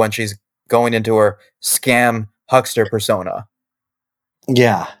when she's going into her scam huckster persona.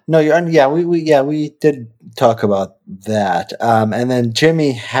 Yeah. No, yeah, we did talk about that. And then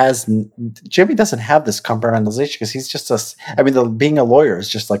Jimmy doesn't have this compartmentalization because he's just I mean, being a lawyer is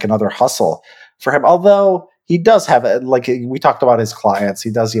just like another hustle for him. Although he does have it, like we talked about his clients, he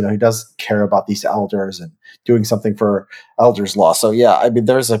does care about these elders and doing something for elders law. So yeah, I mean,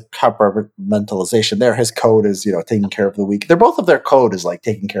 there's a compartmentalization there. His code is, taking care of the weak. They're both of their code is like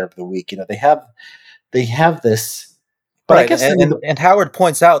taking care of the weak. They have this, but I Right, guess, I and mean, and and Howard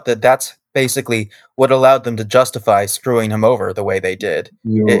points out that that's basically what allowed them to justify screwing him over the way they did.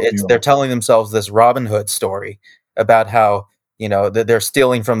 It's they're you telling themselves this Robin Hood story about how that they're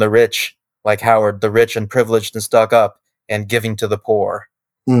stealing from the rich, like Howard, the rich and privileged and stuck up, and giving to the poor.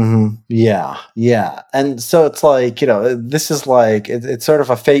 Yeah, yeah. And so it's like, this is like it's sort of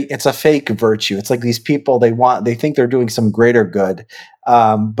a fake virtue. It's like these people they think they're doing some greater good,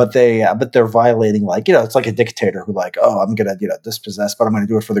 but they're violating, like, it's like a dictator who, like, oh, I'm gonna, dispossess, but I'm gonna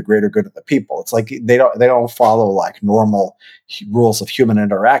do it for the greater good of the people. It's like they don't follow like normal rules of human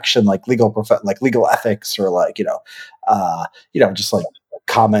interaction, like like legal ethics, or like, just like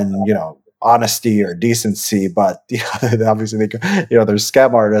common, honesty or decency. But obviously there's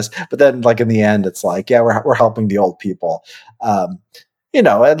scam artists, but then, like, in the end it's like, yeah, we're helping the old people. um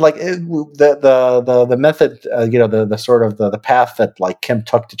and like the method, the sort of the path that, like, Kim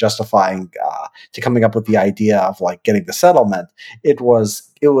took to justifying, to coming up with the idea of, like, getting the settlement. It was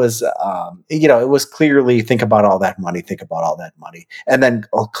clearly, think about all that money, and then,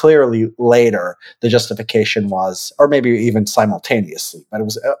 clearly later the justification was, or maybe even simultaneously, but it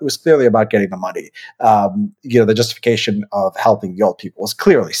was clearly about getting the money. The justification of helping the old people was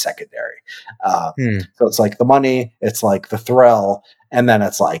clearly secondary. um, Hmm. so it's like the money, it's like the thrill, and then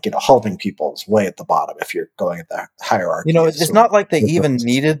it's like, helping people is way at the bottom if you're going at the hierarchy of It's sort of not like they even resources.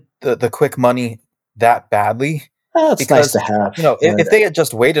 needed the quick money that badly, It's nice to because have, if right? they had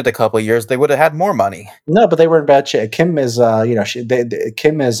just waited a couple of years, they would have had more money. No, but they were in bad shape. Kim is,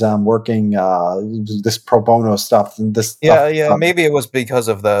 Kim is, working, this pro bono stuff, and this Yeah, stuff. yeah, maybe it was because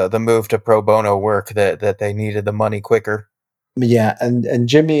of the move to pro bono work that they needed the money quicker. Yeah, and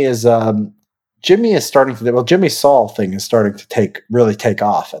Jimmy is starting to, well, Jimmy Saul thing is starting to really take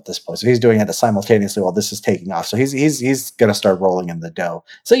off at this point. So he's doing it simultaneously while this is taking off. So he's gonna start rolling in the dough.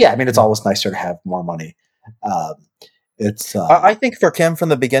 So yeah, I mean, it's Mm. always nicer to have more money. Um, it's I think for Kim from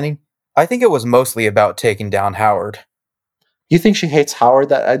the beginning, I think it was mostly about taking down Howard. You think she hates Howard?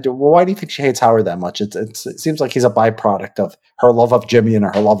 Well, why do you think she hates Howard that much? It seems like he's a byproduct of her love of Jimmy and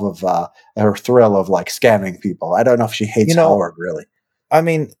her love of, her thrill of, like, scamming people. I don't know if she hates You know, Howard really. I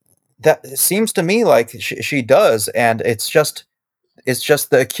mean, that it seems to me like she does, and it's just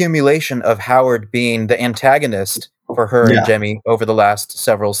the accumulation of Howard being the antagonist for her and Yeah, Jemmy over the last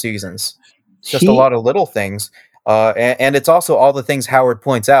several seasons. It's just a he lot of little things, and it's also all the things Howard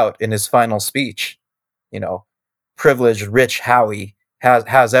points out in his final speech. You know, privileged, rich Howie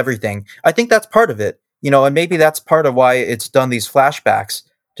has everything. I think that's part of it. And maybe that's part of why it's done these flashbacks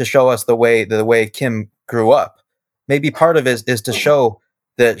to show us the way Kim grew up. Maybe part of it is to show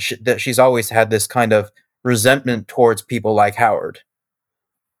that she's always had this kind of resentment towards people like Howard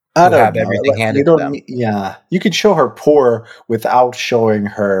I who don't have know. everything Like, you handed to don't them. need, yeah. You could show her poor without showing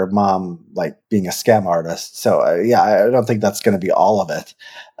her mom, like, being a scam artist. So, yeah, I don't think that's going to be all of it.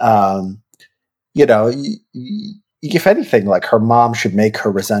 Um, if anything, like, her mom should make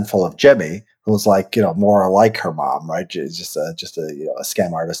her resentful of Jimmy, who's, like, more like her mom, right? Just a a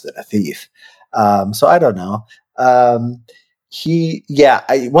scam artist and a thief. So I don't know. Um,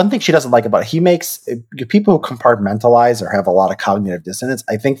 one thing she doesn't like about it, he makes, people who compartmentalize or have a lot of cognitive dissonance.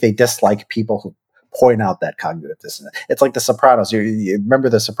 I think they dislike people who point out that cognitive dissonance. It's like The Sopranos. You remember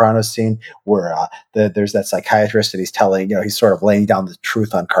the Sopranos scene where, there's that psychiatrist and he's telling, he's sort of laying down the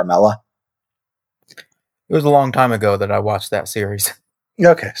truth on Carmela. It was a long time ago that I watched that series.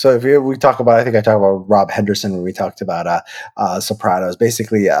 Okay, so if we talk about, I think I talked about Rob Henderson when we talked about Sopranos.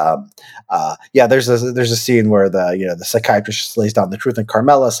 Basically, yeah, there's a scene where the psychiatrist just lays down the truth in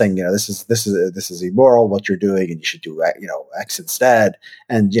Carmela, saying this is immoral what you're doing, and you should do X instead.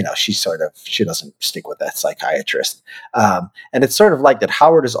 And she doesn't stick with that psychiatrist, and it's sort of like that.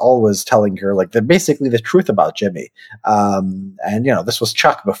 Howard is always telling her like basically the truth about Jimmy, and this was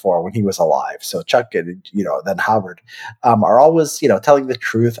Chuck before when he was alive. So Chuck and then Howard are always telling the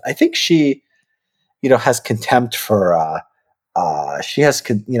truth. I think she has contempt for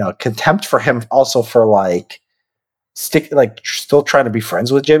contempt for him also for still trying to be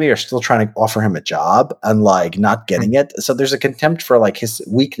friends with Jimmy or still trying to offer him a job and like not getting it. So there's a contempt for like his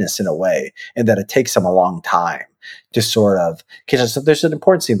weakness in a way, and that it takes him a long time to sort of. Because so there's an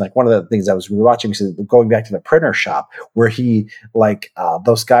important scene, like one of the things I was rewatching, so going back to the printer shop where he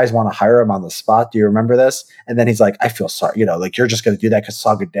those guys want to hire him on the spot. Do you remember this? And then he's like, I feel sorry, like you're just going to do that because it's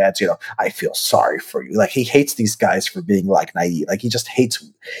all good dads, I feel sorry for you. Like he hates these guys for being like naive. Like he just hates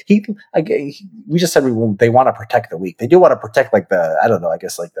we just said they want to protect the weak. They do want to protect like I don't know, I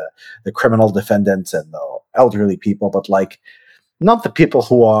guess like the criminal defendants and the elderly people, but like not the people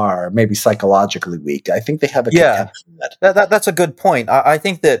who are maybe psychologically weak. I think they have a Yeah, contempt for that. that's a good point. I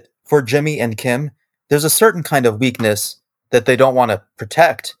think that for Jimmy and Kim, there's a certain kind of weakness that they don't want to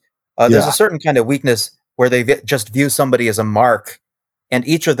protect. There's a Yeah, certain kind of weakness where they just view somebody as a mark, and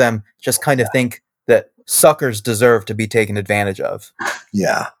each of them just kind of think that suckers deserve to be taken advantage of.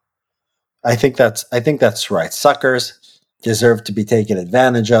 yeah. I think that's right. Suckers deserve to be taken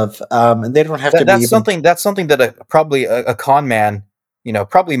advantage of, and they don't have to That be that's even. something that's something that probably a con man,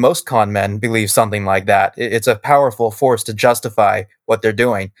 probably most con men believe something like that. It's a powerful force to justify what they're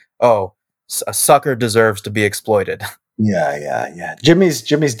doing. Oh, a sucker deserves to be exploited. Yeah, yeah, yeah.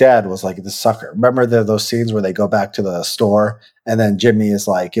 Jimmy's dad was like the sucker. Remember those scenes where they go back to the store and then Jimmy is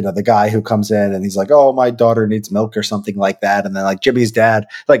like, the guy who comes in and he's like, "Oh, my daughter needs milk" or something like that. And then like Jimmy's dad,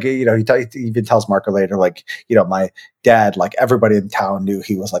 like he even tells Marco later, like, my dad, like everybody in town knew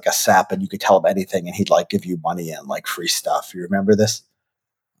he was like a sap and you could tell him anything and he'd like give you money and like free stuff. You remember this?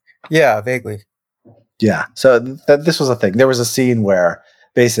 Yeah, vaguely. Yeah. So this was a thing. There was a scene where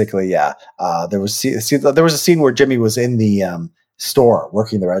basically, yeah, there was a scene where Jimmy was in the store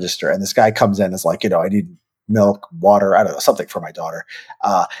working the register, and this guy comes in and is like, I need milk, water, I don't know, something for my daughter,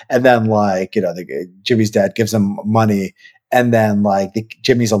 and then like Jimmy's dad gives him money, and then like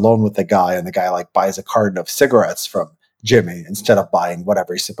Jimmy's alone with the guy, and the guy like buys a carton of cigarettes from Jimmy instead of buying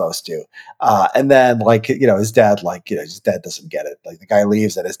whatever he's supposed to, and then like his dad his dad doesn't get it. Like the guy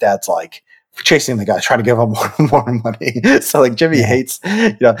leaves, and his dad's like chasing the guy, trying to give him more money. So like Jimmy Yeah. hates,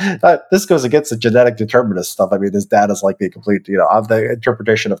 this goes against the genetic determinist stuff. I mean, his dad is like the complete, of the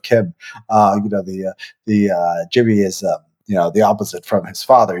interpretation of Kim. Jimmy is, the opposite from his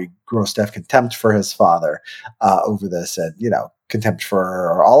father. He grows to have contempt for his father over this, and contempt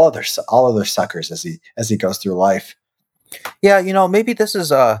for all other suckers as he goes through life. Yeah, maybe this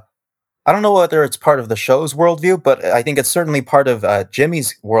is I don't know whether it's part of the show's worldview, but I think it's certainly part of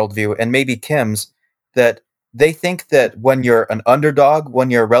Jimmy's worldview and maybe Kim's, that they think that when you're an underdog,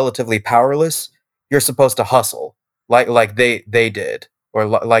 when you're relatively powerless, you're supposed to hustle like they did, or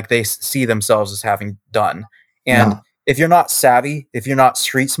like they see themselves as having done. And No. if you're not savvy, if you're not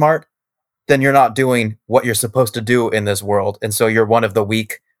street smart, then you're not doing what you're supposed to do in this world, and so you're one of the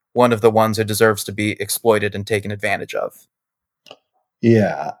weak, one of the ones who deserves to be exploited and taken advantage of.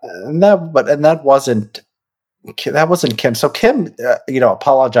 Yeah, and that wasn't Kim. So Kim,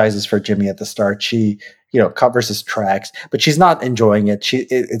 apologizes for Jimmy at the start. She, covers his tracks, but she's not enjoying it.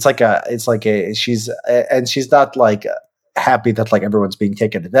 And she's not like happy that like everyone's being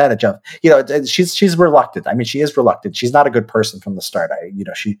taken advantage of. She's reluctant. I mean, she is reluctant. She's not a good person from the start.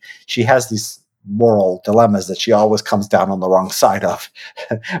 She has these moral dilemmas that she always comes down on the wrong side of.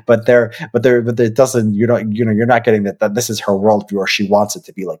 But it doesn't. You're not getting that this is her worldview or she wants it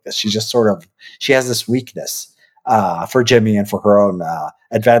to be like this. She has this weakness for Jimmy and for her own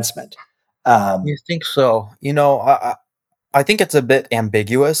advancement. Um, You think so? I think it's a bit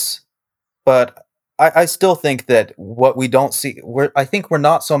ambiguous, but I still think that what we don't see, I think we're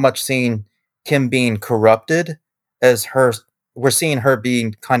not so much seeing Kim being corrupted as we're seeing her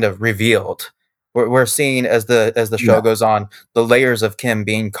being kind of revealed. We're seeing as the show yeah. goes on, the layers of Kim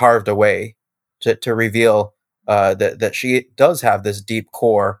being carved away to reveal that she does have this deep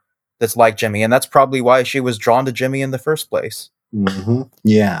core that's like Jimmy, and that's probably why she was drawn to Jimmy in the first place.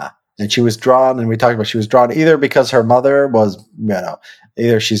 Yeah. And she was drawn, and we talked about she was drawn either because her mother was,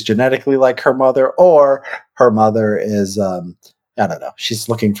 either she's genetically like her mother, or her mother is, I don't know. She's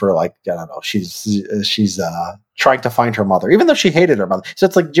looking for like I don't know. She's trying to find her mother, even though she hated her mother. So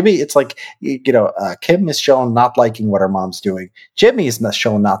it's like Jimmy. It's like Kim is shown not liking what her mom's doing. Jimmy is not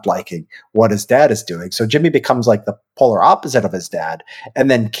shown not liking what his dad is doing. So Jimmy becomes like the polar opposite of his dad, and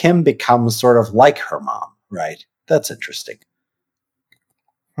then Kim becomes sort of like her mom. Right? That's interesting.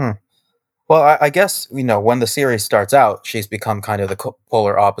 Hmm. Well, I guess when the series starts out, she's become kind of the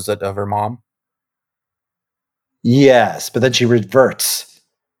polar opposite of her mom. Yes, but then she reverts.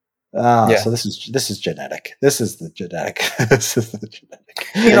 Yeah. So this is genetic. This is the genetic. This is the genetic.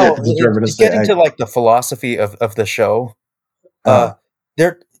 Getting Deterministic. to like the philosophy of the show, Uh,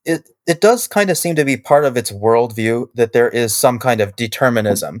 there it does kind of seem to be part of its worldview that there is some kind of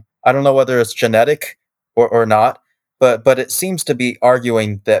determinism. I don't know whether it's genetic or not, but it seems to be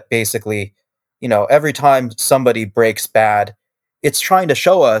arguing that basically, every time somebody breaks bad, it's trying to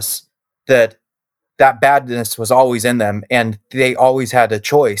show us that that badness was always in them and they always had a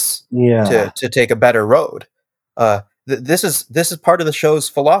choice yeah. to take a better road. This is part of the show's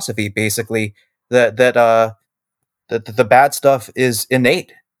philosophy, basically, that the bad stuff is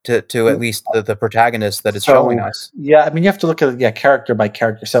innate to at least the protagonist that it's showing So us. yeah, I mean you have to look at character by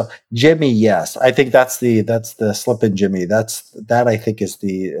character. So Jimmy, yes, I think that's the slip in Jimmy. That I think is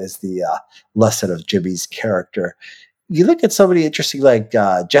the lesson of Jimmy's character. You look at somebody interesting like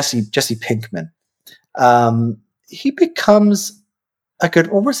Jesse Pinkman. Um, he becomes a good,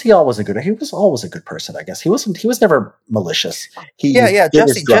 or was he always a good? He was always a good person, I guess. He wasn't. He was never malicious. Yeah, He yeah. did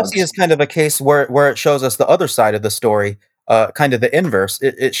his Jesse drugs. is kind of a case where it shows us the other side of the story, kind of the inverse.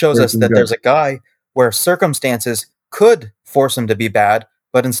 It shows Where us he that there's good. a guy where circumstances could force him to be bad,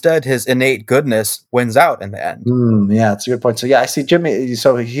 but instead his innate goodness wins out in the end. Yeah, it's a good point. So yeah, I see Jimmy.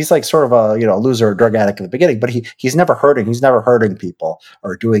 So he's like sort of a loser, or drug addict at the beginning, but he's never hurting. He's never hurting people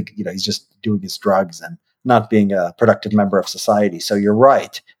or doing he's just doing his drugs and not being a productive member of society. So you're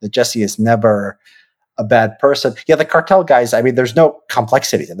right that Jesse is never a bad person. Yeah, the cartel guys, I mean, there's no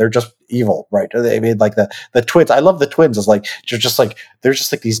complexity. They're just evil, right? I mean, like the twins. I love the twins. Is like they're just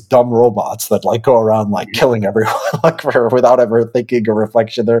like these dumb robots that like go around like killing everyone like without ever thinking or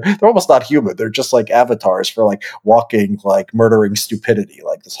reflection. They're almost not human. They're just like avatars for like walking, like murdering stupidity,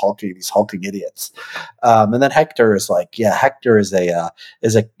 like these hulking idiots. And then Hector is like, yeah, Hector is a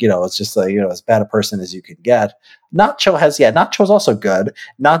it's just as bad a person as you can get. Nacho's also good.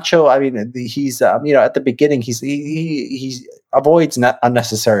 Nacho, I mean, he's at the beginning he avoids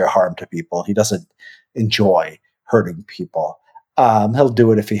unnecessary harm to people. He doesn't enjoy hurting people. He'll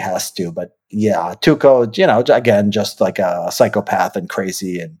do it if he has to, but yeah, Tuco, again, just like a psychopath and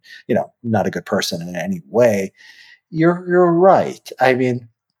crazy, and not a good person in any way. You're right. I mean,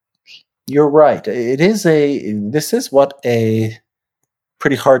 you're right. This is what a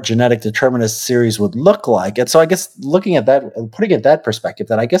pretty hard genetic determinist series would look like. And so I guess looking at that, putting it that perspective,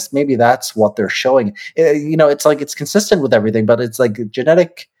 then I guess maybe that's what they're showing. It's like it's consistent with everything, but it's like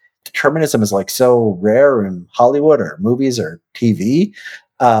genetic determinism is like so rare in Hollywood or movies or TV,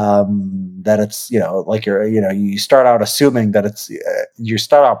 that it's like you start out assuming that you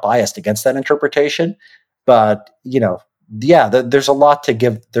start out biased against that interpretation, but yeah, there's a lot to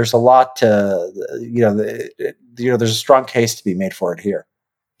give. There's a lot to there's a strong case to be made for it here.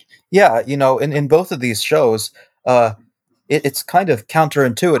 Yeah, in both of these shows, uh, it's kind of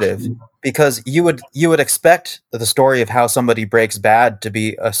counterintuitive because you would expect the story of how somebody breaks bad to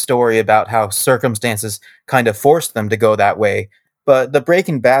be a story about how circumstances kind of forced them to go that way, but the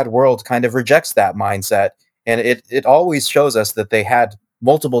Breaking Bad world kind of rejects that mindset, and it always shows us that they had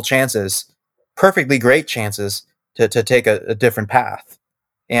multiple chances, perfectly great chances to take a different path,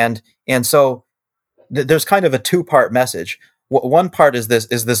 and so there's kind of a two-part message. One part is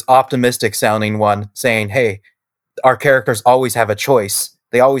this optimistic sounding one saying, "Hey, our characters always have a choice.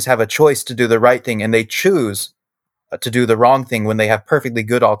 They always have a choice to do the right thing, and they choose to do the wrong thing when they have perfectly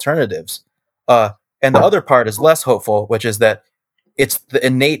good alternatives." And the other part is less hopeful, which is that it's the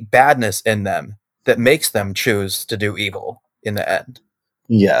innate badness in them that makes them choose to do evil in the end.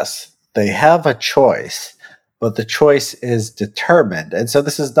 Yes, they have a choice, but the choice is determined. And so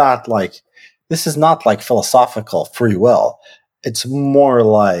this is not like philosophical free will. It's more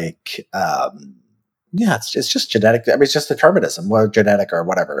like yeah, it's just genetic. I mean, it's just determinism, well, genetic or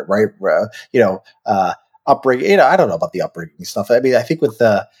whatever, right? Upbringing. I don't know about the upbringing stuff. I mean, I think with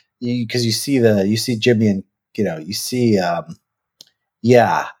because you see Jimmy and you see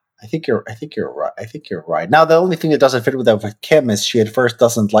yeah, I think you're right. I think you're right. Now, the only thing that doesn't fit with that with Kim is she at first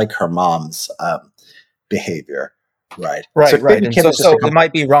doesn't like her mom's behavior, right? So Right, right. maybe And Kim so is just a so it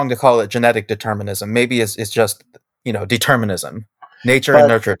might be wrong to call it genetic determinism. Maybe it's just, determinism. Nature and but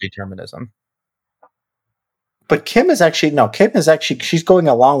nurture determinism. but Kim is actually no. Kim is actually she's going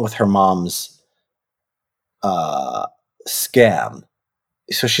along with her mom's scam.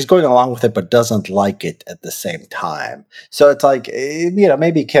 So she's going along with it, but doesn't like it at the same time. So it's like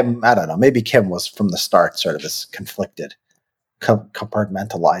maybe Kim. I don't know. Maybe Kim was from the start sort of this conflicted,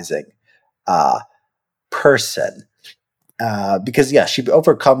 compartmentalizing uh, person. Because yeah, she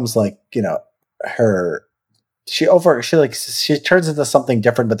overcomes her she turns into something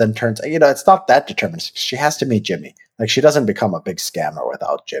different, but then turns it's not that determined. She has to meet Jimmy. Like she doesn't become a big scammer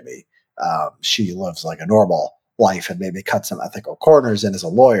without Jimmy. She lives like a normal life and maybe cut some ethical corners in as a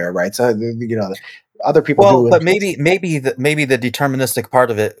lawyer, right? So other people Well, do but influence. maybe the deterministic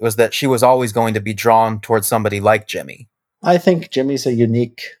part of it was that she was always going to be drawn towards somebody like Jimmy. I think Jimmy's a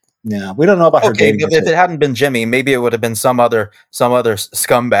unique. Yeah, we don't know about her Okay, dating but if history. it hadn't been Jimmy, maybe it would have been some other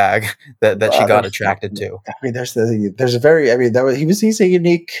scumbag that she got There's attracted to. I mean, there's a very, I mean, he's a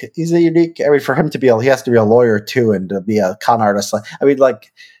unique. I mean, for him to be, he has to be a lawyer too, and to be a con artist. I mean,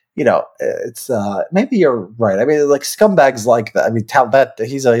 like, it's maybe you're right. I mean, like scumbags like that. I mean, that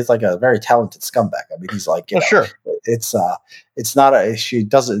he's like a very talented scumbag. I mean, he's like, Oh, sure. it's it's not a she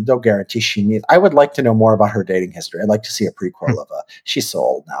doesn't no guarantee she needs. I would like to know more about her dating history. I'd like to see a prequel of she's so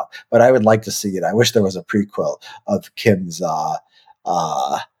old now, but I would like to see it. I wish there was a prequel of Kim's uh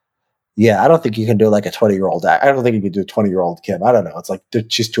yeah, I don't think you can do like a 20-year-old. I don't think you can do 20-year-old Kim. I don't know. It's like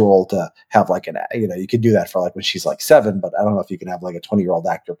she's too old to have like you can do that for like when she's like 7, but I don't know if you can have like a 20-year-old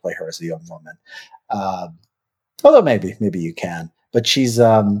actor play her as a young woman. Um, Although maybe you can, but she's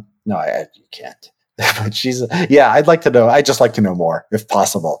no, you can't. But she's yeah. I'd like to know. I just like to know more, if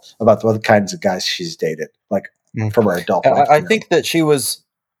possible, about what kinds of guys she's dated, like Mm. from her adult life. I think that she was.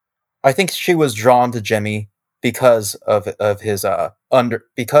 I think she was drawn to Jimmy because of his No,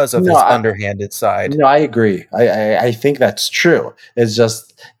 underhanded side. No, I agree. I think that's true. It's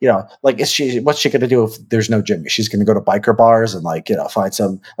just like what's she gonna do if there's no Jimmy? She's gonna go to biker bars and like find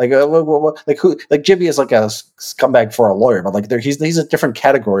some like who like Jimmy is like a scumbag for a lawyer, but like he's a different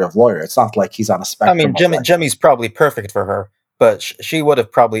category of lawyer. It's not like he's on a I mean, spectrum of like Jimmy's probably perfect for her, but she would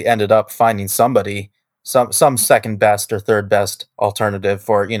have probably ended up finding somebody, some second best or third best alternative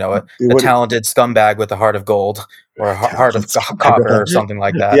for it a would talented scumbag with a heart of gold or a heart talented of scumbag with copper or a something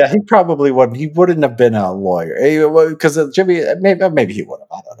like that. yeah. He probably wouldn't. He wouldn't have been a lawyer because Jimmy maybe he would have.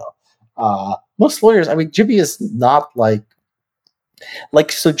 I don't know. Most lawyers. I mean, Jimmy is not like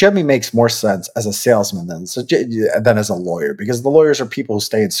so Jimmy makes more sense as a salesman than as a lawyer because the lawyers are people who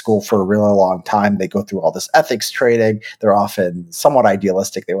stay in school for a really long time. They go through all this ethics training. They're often somewhat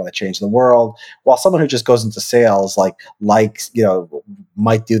idealistic. They want to change the world. While someone who just goes into sales likes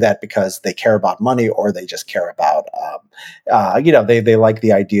might do that because they care about money or they just care about they like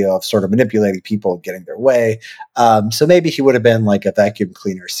the idea of sort of manipulating people and getting their way. So maybe he would have been like a vacuum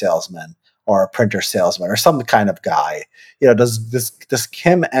cleaner salesman or a printer salesman or some kind of guy. Does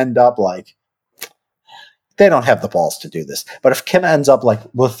Kim end up like they don't have the balls to do this, but if Kim ends up like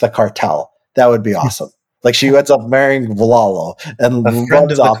with the cartel, that would be awesome. Like she ends up marrying Valalo A and friend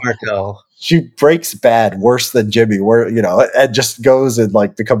runs of the off. cartel. She breaks bad worse than Jimmy, where and just goes and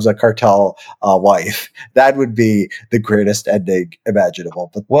like becomes a cartel wife. That would be the greatest ending imaginable.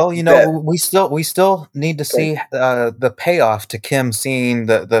 But Well, that, we still need to see the payoff to Kim seeing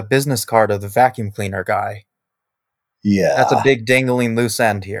the business card of the vacuum cleaner guy. That's a yeah, big dangling loose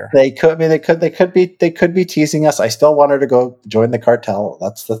end here. they could. I mean, they could be teasing us. I still want her to go join the cartel.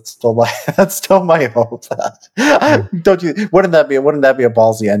 That's still my that's still my hope. Hmm. Don't you? Wouldn't that be a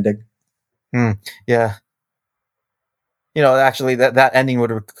ballsy ending? Hmm. Yeah. Actually, that ending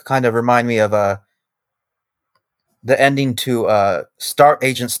would kind of remind me of the ending to Star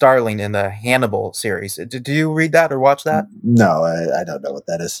Agent Starling in the Hannibal series. Do you read that or watch that? No, I don't know what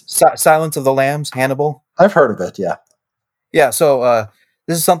that is. Silence of the Lambs, Hannibal. I've heard of it. Yeah. Yeah. So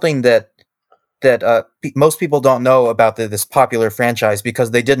this is something that most people don't know about this popular franchise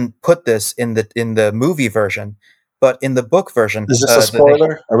because they didn't put this in the movie version, but in the book version, Is this a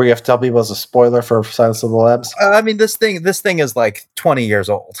spoiler? Are we have to tell people it's a spoiler for Silence of the Lambs? I mean this thing is like 20 years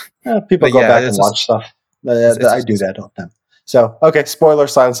old, People but go yeah, back and watch stuff. I do it's that all the time. So, okay, spoiler,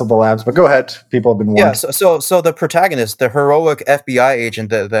 Silence of the Lambs. But go ahead. People have been yeah. warned. So the protagonist, the heroic FBI agent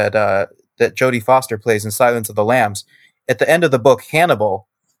that Jodie Foster plays in Silence of the Lambs, at the end of the book, Hannibal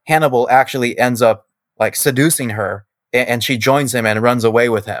actually ends up like seducing her, and she joins him and runs away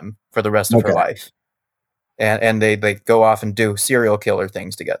with him for the rest of her Okay. life. And they go off and do serial killer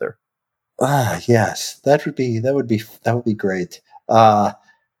things together. Yes, that would be great.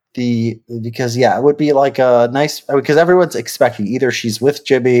 Because yeah, it would be like a nice because everyone's expecting either she's with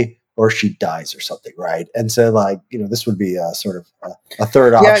Jimmy or she dies or something, right? And so like this would be a sort of a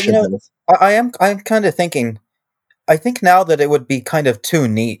third Yeah, option. I'm kind of thinking. I think now that it would be kind of too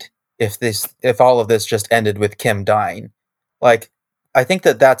neat if all of this just ended with Kim dying. Like, I think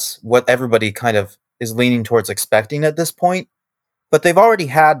that that's what everybody kind of is leaning towards expecting at this point. But they've already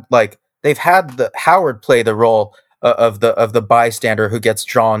had they've had the Howard play the role of the bystander who gets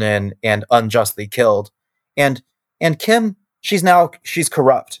drawn in and unjustly killed, and Kim, she's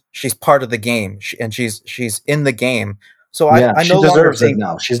corrupt. She's part of the game, and she's in the game. So Yeah, I she no longer deserves it think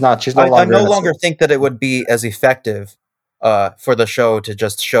now. She's no I longer no longer innocent. think that it would be as effective for the show to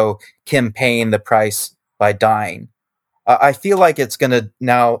just show Kim paying the price by dying. I feel like it's gonna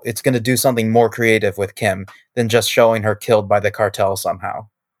do something more creative with Kim than just showing her killed by the cartel somehow.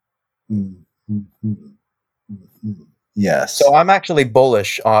 Mm, mm, mm, mm. So Yes. I'm actually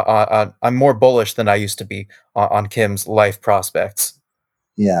bullish. I'm more bullish than I used to be on Kim's life prospects.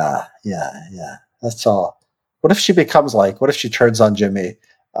 Yeah, yeah, yeah. That's all. What if she becomes like? What if she turns on Jimmy?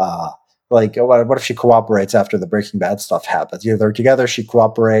 Uh, what if she cooperates after the Breaking Bad stuff happens? You know, they're together. She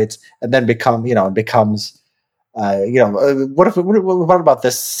cooperates, and then and becomes. What about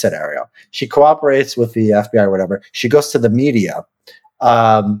this scenario? She cooperates with the FBI or whatever. She goes to the media,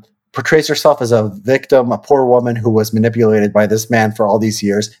 um, portrays herself as a victim, a poor woman who was manipulated by this man for all these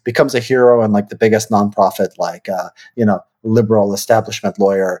years, becomes a hero and like the biggest nonprofit, liberal establishment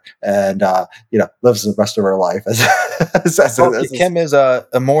lawyer, and lives the rest of her life as Well, Kim is a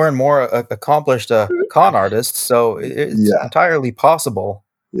more and more accomplished con artist, so it's yeah, entirely possible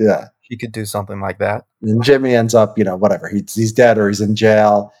yeah. she could do something like that. And Jimmy ends up, whatever. He's dead or he's in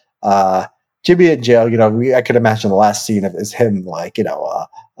jail. Uh, Jimmy in jail. I could imagine the last scene of is him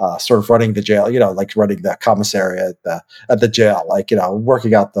sort of running the jail. Like running the commissary at the jail.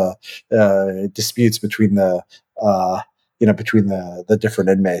 Working out the disputes between the different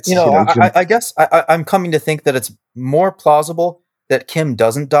inmates. I guess I'm coming to think that it's more plausible that Kim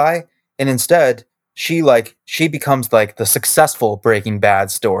doesn't die, and instead she becomes like the successful Breaking Bad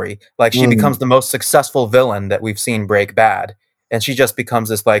story. Like she becomes Mm. the most successful villain that we've seen break bad, and she just becomes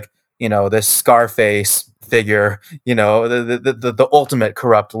this this Scarface figure, the ultimate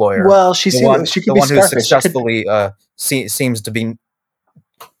corrupt lawyer, Well, she could the be one who Scarface. She could successfully seems to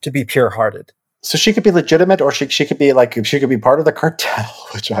be pure hearted. So she could be legitimate, or she could be she could be part of the cartel,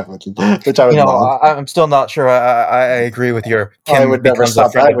 which I would love. I'm still not sure. I agree with your I Kim would never becomes a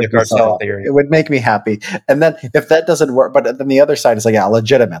stop. friend I of the would be so cartel happy. theory. It would make me happy. And then if that doesn't work, but then the other side is like, yeah,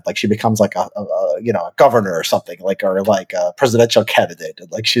 legitimate. Like she becomes like a governor or something, or like a presidential candidate.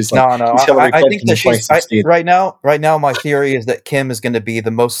 And like No, no. she's Hillary I think Clinton that in 2016. right now. Right now, my theory is that Kim is going to be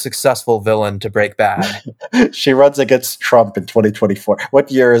the most successful villain to break bad. She runs against Trump in 2024. What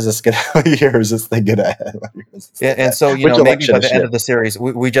year is this gonna? What year is this thing gonna? And so Which maybe election by is the she end in? of the series,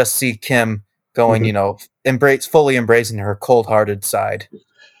 we just see Kim going, Mhm. fully embracing her cold-hearted side.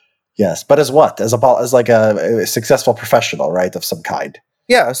 Yes, but as what? As like a successful professional, right, of some kind.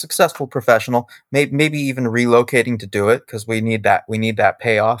 Yeah, a successful professional, maybe even relocating to do it because we need that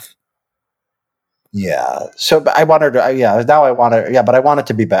payoff. Yeah. So but I want her to. Yeah. Now I want her. Yeah, but I want it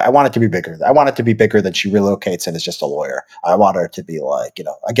to be. I want it to be bigger. I want it to be bigger than she relocates and is just a lawyer. I want her to be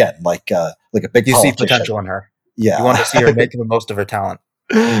again, like a big You see politician. potential in her. You Yeah. want to see her make the most of her talent.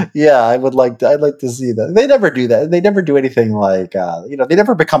 Yeah, I would like to. I'd like to see that. They never do that. They never do anything They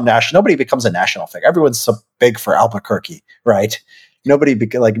never become national. Nobody becomes a national figure. Everyone's so big for Albuquerque, right? Nobody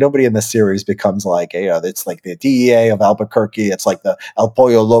in the series becomes it's like the DEA of Albuquerque. It's like the El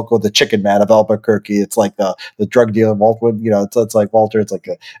Pollo Loco, the Chicken Man of Albuquerque. It's like the drug dealer Walter. It's like Walter. It's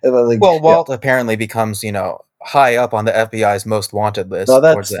Well, Walt apparently becomes, high up on the FBI's most wanted no, list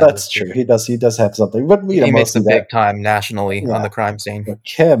towards the end of the that's true. series. He does have something, but He makes mostly a that. big time nationally on Yeah. the crime scene. But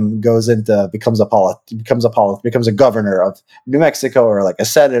Kim goes into becomes a governor of New Mexico, or like a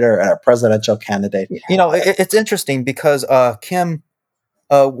senator and a presidential candidate. It's interesting because Kim,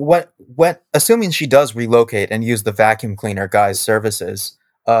 when assuming she does relocate and use the vacuum cleaner guy's services,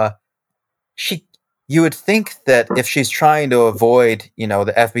 uh, she you would think that if she's trying to avoid, the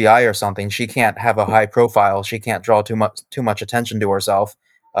FBI or something, she can't have a high profile. She can't draw too much attention to herself.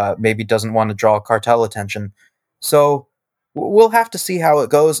 Maybe doesn't want to draw cartel attention. So we'll have to see how it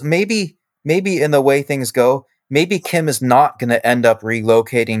goes. Maybe in the way things go, maybe Kim is not going to end up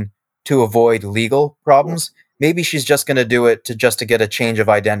relocating to avoid legal problems. Maybe she's just going to do it to get a change of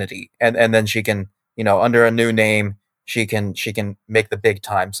identity, and then she can, under a new name, she can make the big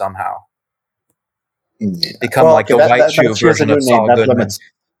time somehow. Yeah. Become Well, like okay, the white if shoe she has a version new of name, Saul that Goodman. limits.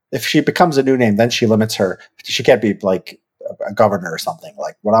 If she becomes a new name, then she limits her. She can't be like a governor or something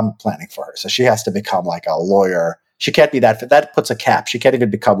like what I'm planning for her. So she has to become like a lawyer. She can't be that. That puts a cap. She can't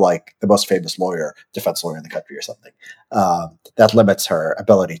even become like the most famous defense lawyer in the country or something. That limits her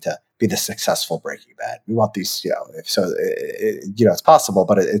ability to be the successful Breaking Bad. We want these, it's possible,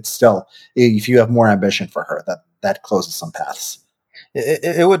 but it's still, if you have more ambition for her, that closes some paths.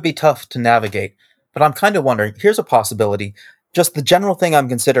 It would be tough to navigate, but I'm kind of wondering, here's a possibility. Just the general thing I'm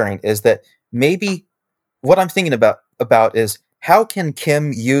considering is that maybe what I'm thinking about is how can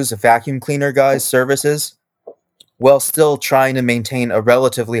Kim use a vacuum cleaner guy's services while still trying to maintain a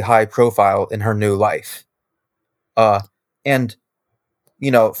relatively high profile in her new life? And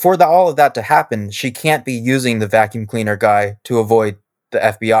for all of that to happen, she can't be using the vacuum cleaner guy to avoid the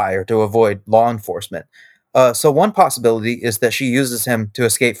FBI or to avoid law enforcement. So one possibility is that she uses him to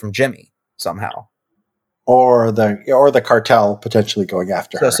escape from Jimmy somehow, or the cartel potentially going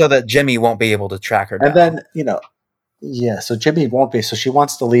after her, so that Jimmy won't be able to track her and down. then so Jimmy won't be. So she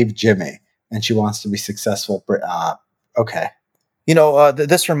wants to leave Jimmy, and she wants to be successful. Okay.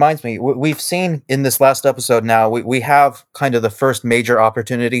 This reminds me, we've seen in this last episode now, we have kind of the first major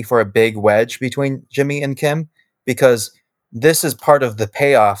opportunity for a big wedge between Jimmy and Kim, because this is part of the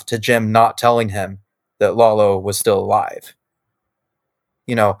payoff to Jim not telling him that Lalo was still alive.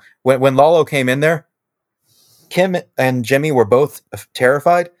 When Lalo came in there, Kim and Jimmy were both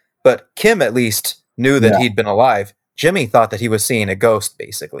terrified, but Kim at least knew that he'd been alive. Jimmy thought that he was seeing a ghost,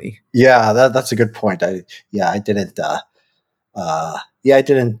 basically. Yeah, that's a good point. I didn't.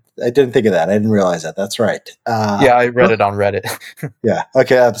 I didn't think of that. I didn't realize that. That's right. I read it on Reddit. Yeah.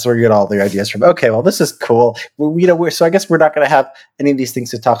 Okay. That's where you get all the ideas from. Okay. Well, this is cool. So I guess we're not going to have any of these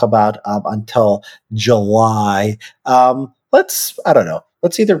things to talk about until July. I don't know.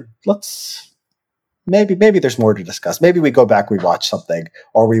 Maybe there's more to discuss. Maybe we go back, we watch something,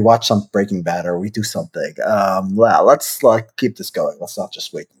 or we watch some Breaking Bad, or we do something. Let's keep this going. Let's not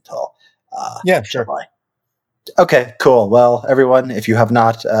just wait until Sure. July. Okay, cool. Well, everyone, if you have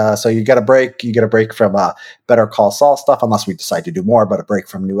not, so you get a break. You get a break from Better Call Saul stuff, unless we decide to do more, but a break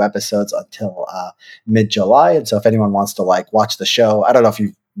from new episodes until mid-July. And so if anyone wants to watch the show, I don't know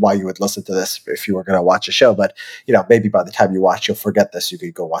why you would listen to this if you were going to watch a show, but maybe by the time you watch, you'll forget this. You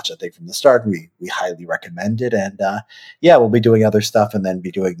could go watch a thing from the start. We highly recommend it. And we'll be doing other stuff and then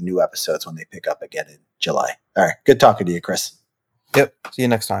be doing new episodes when they pick up again in July. All right. Good talking to you, Chris. Yep. See you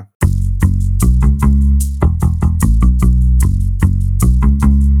next time.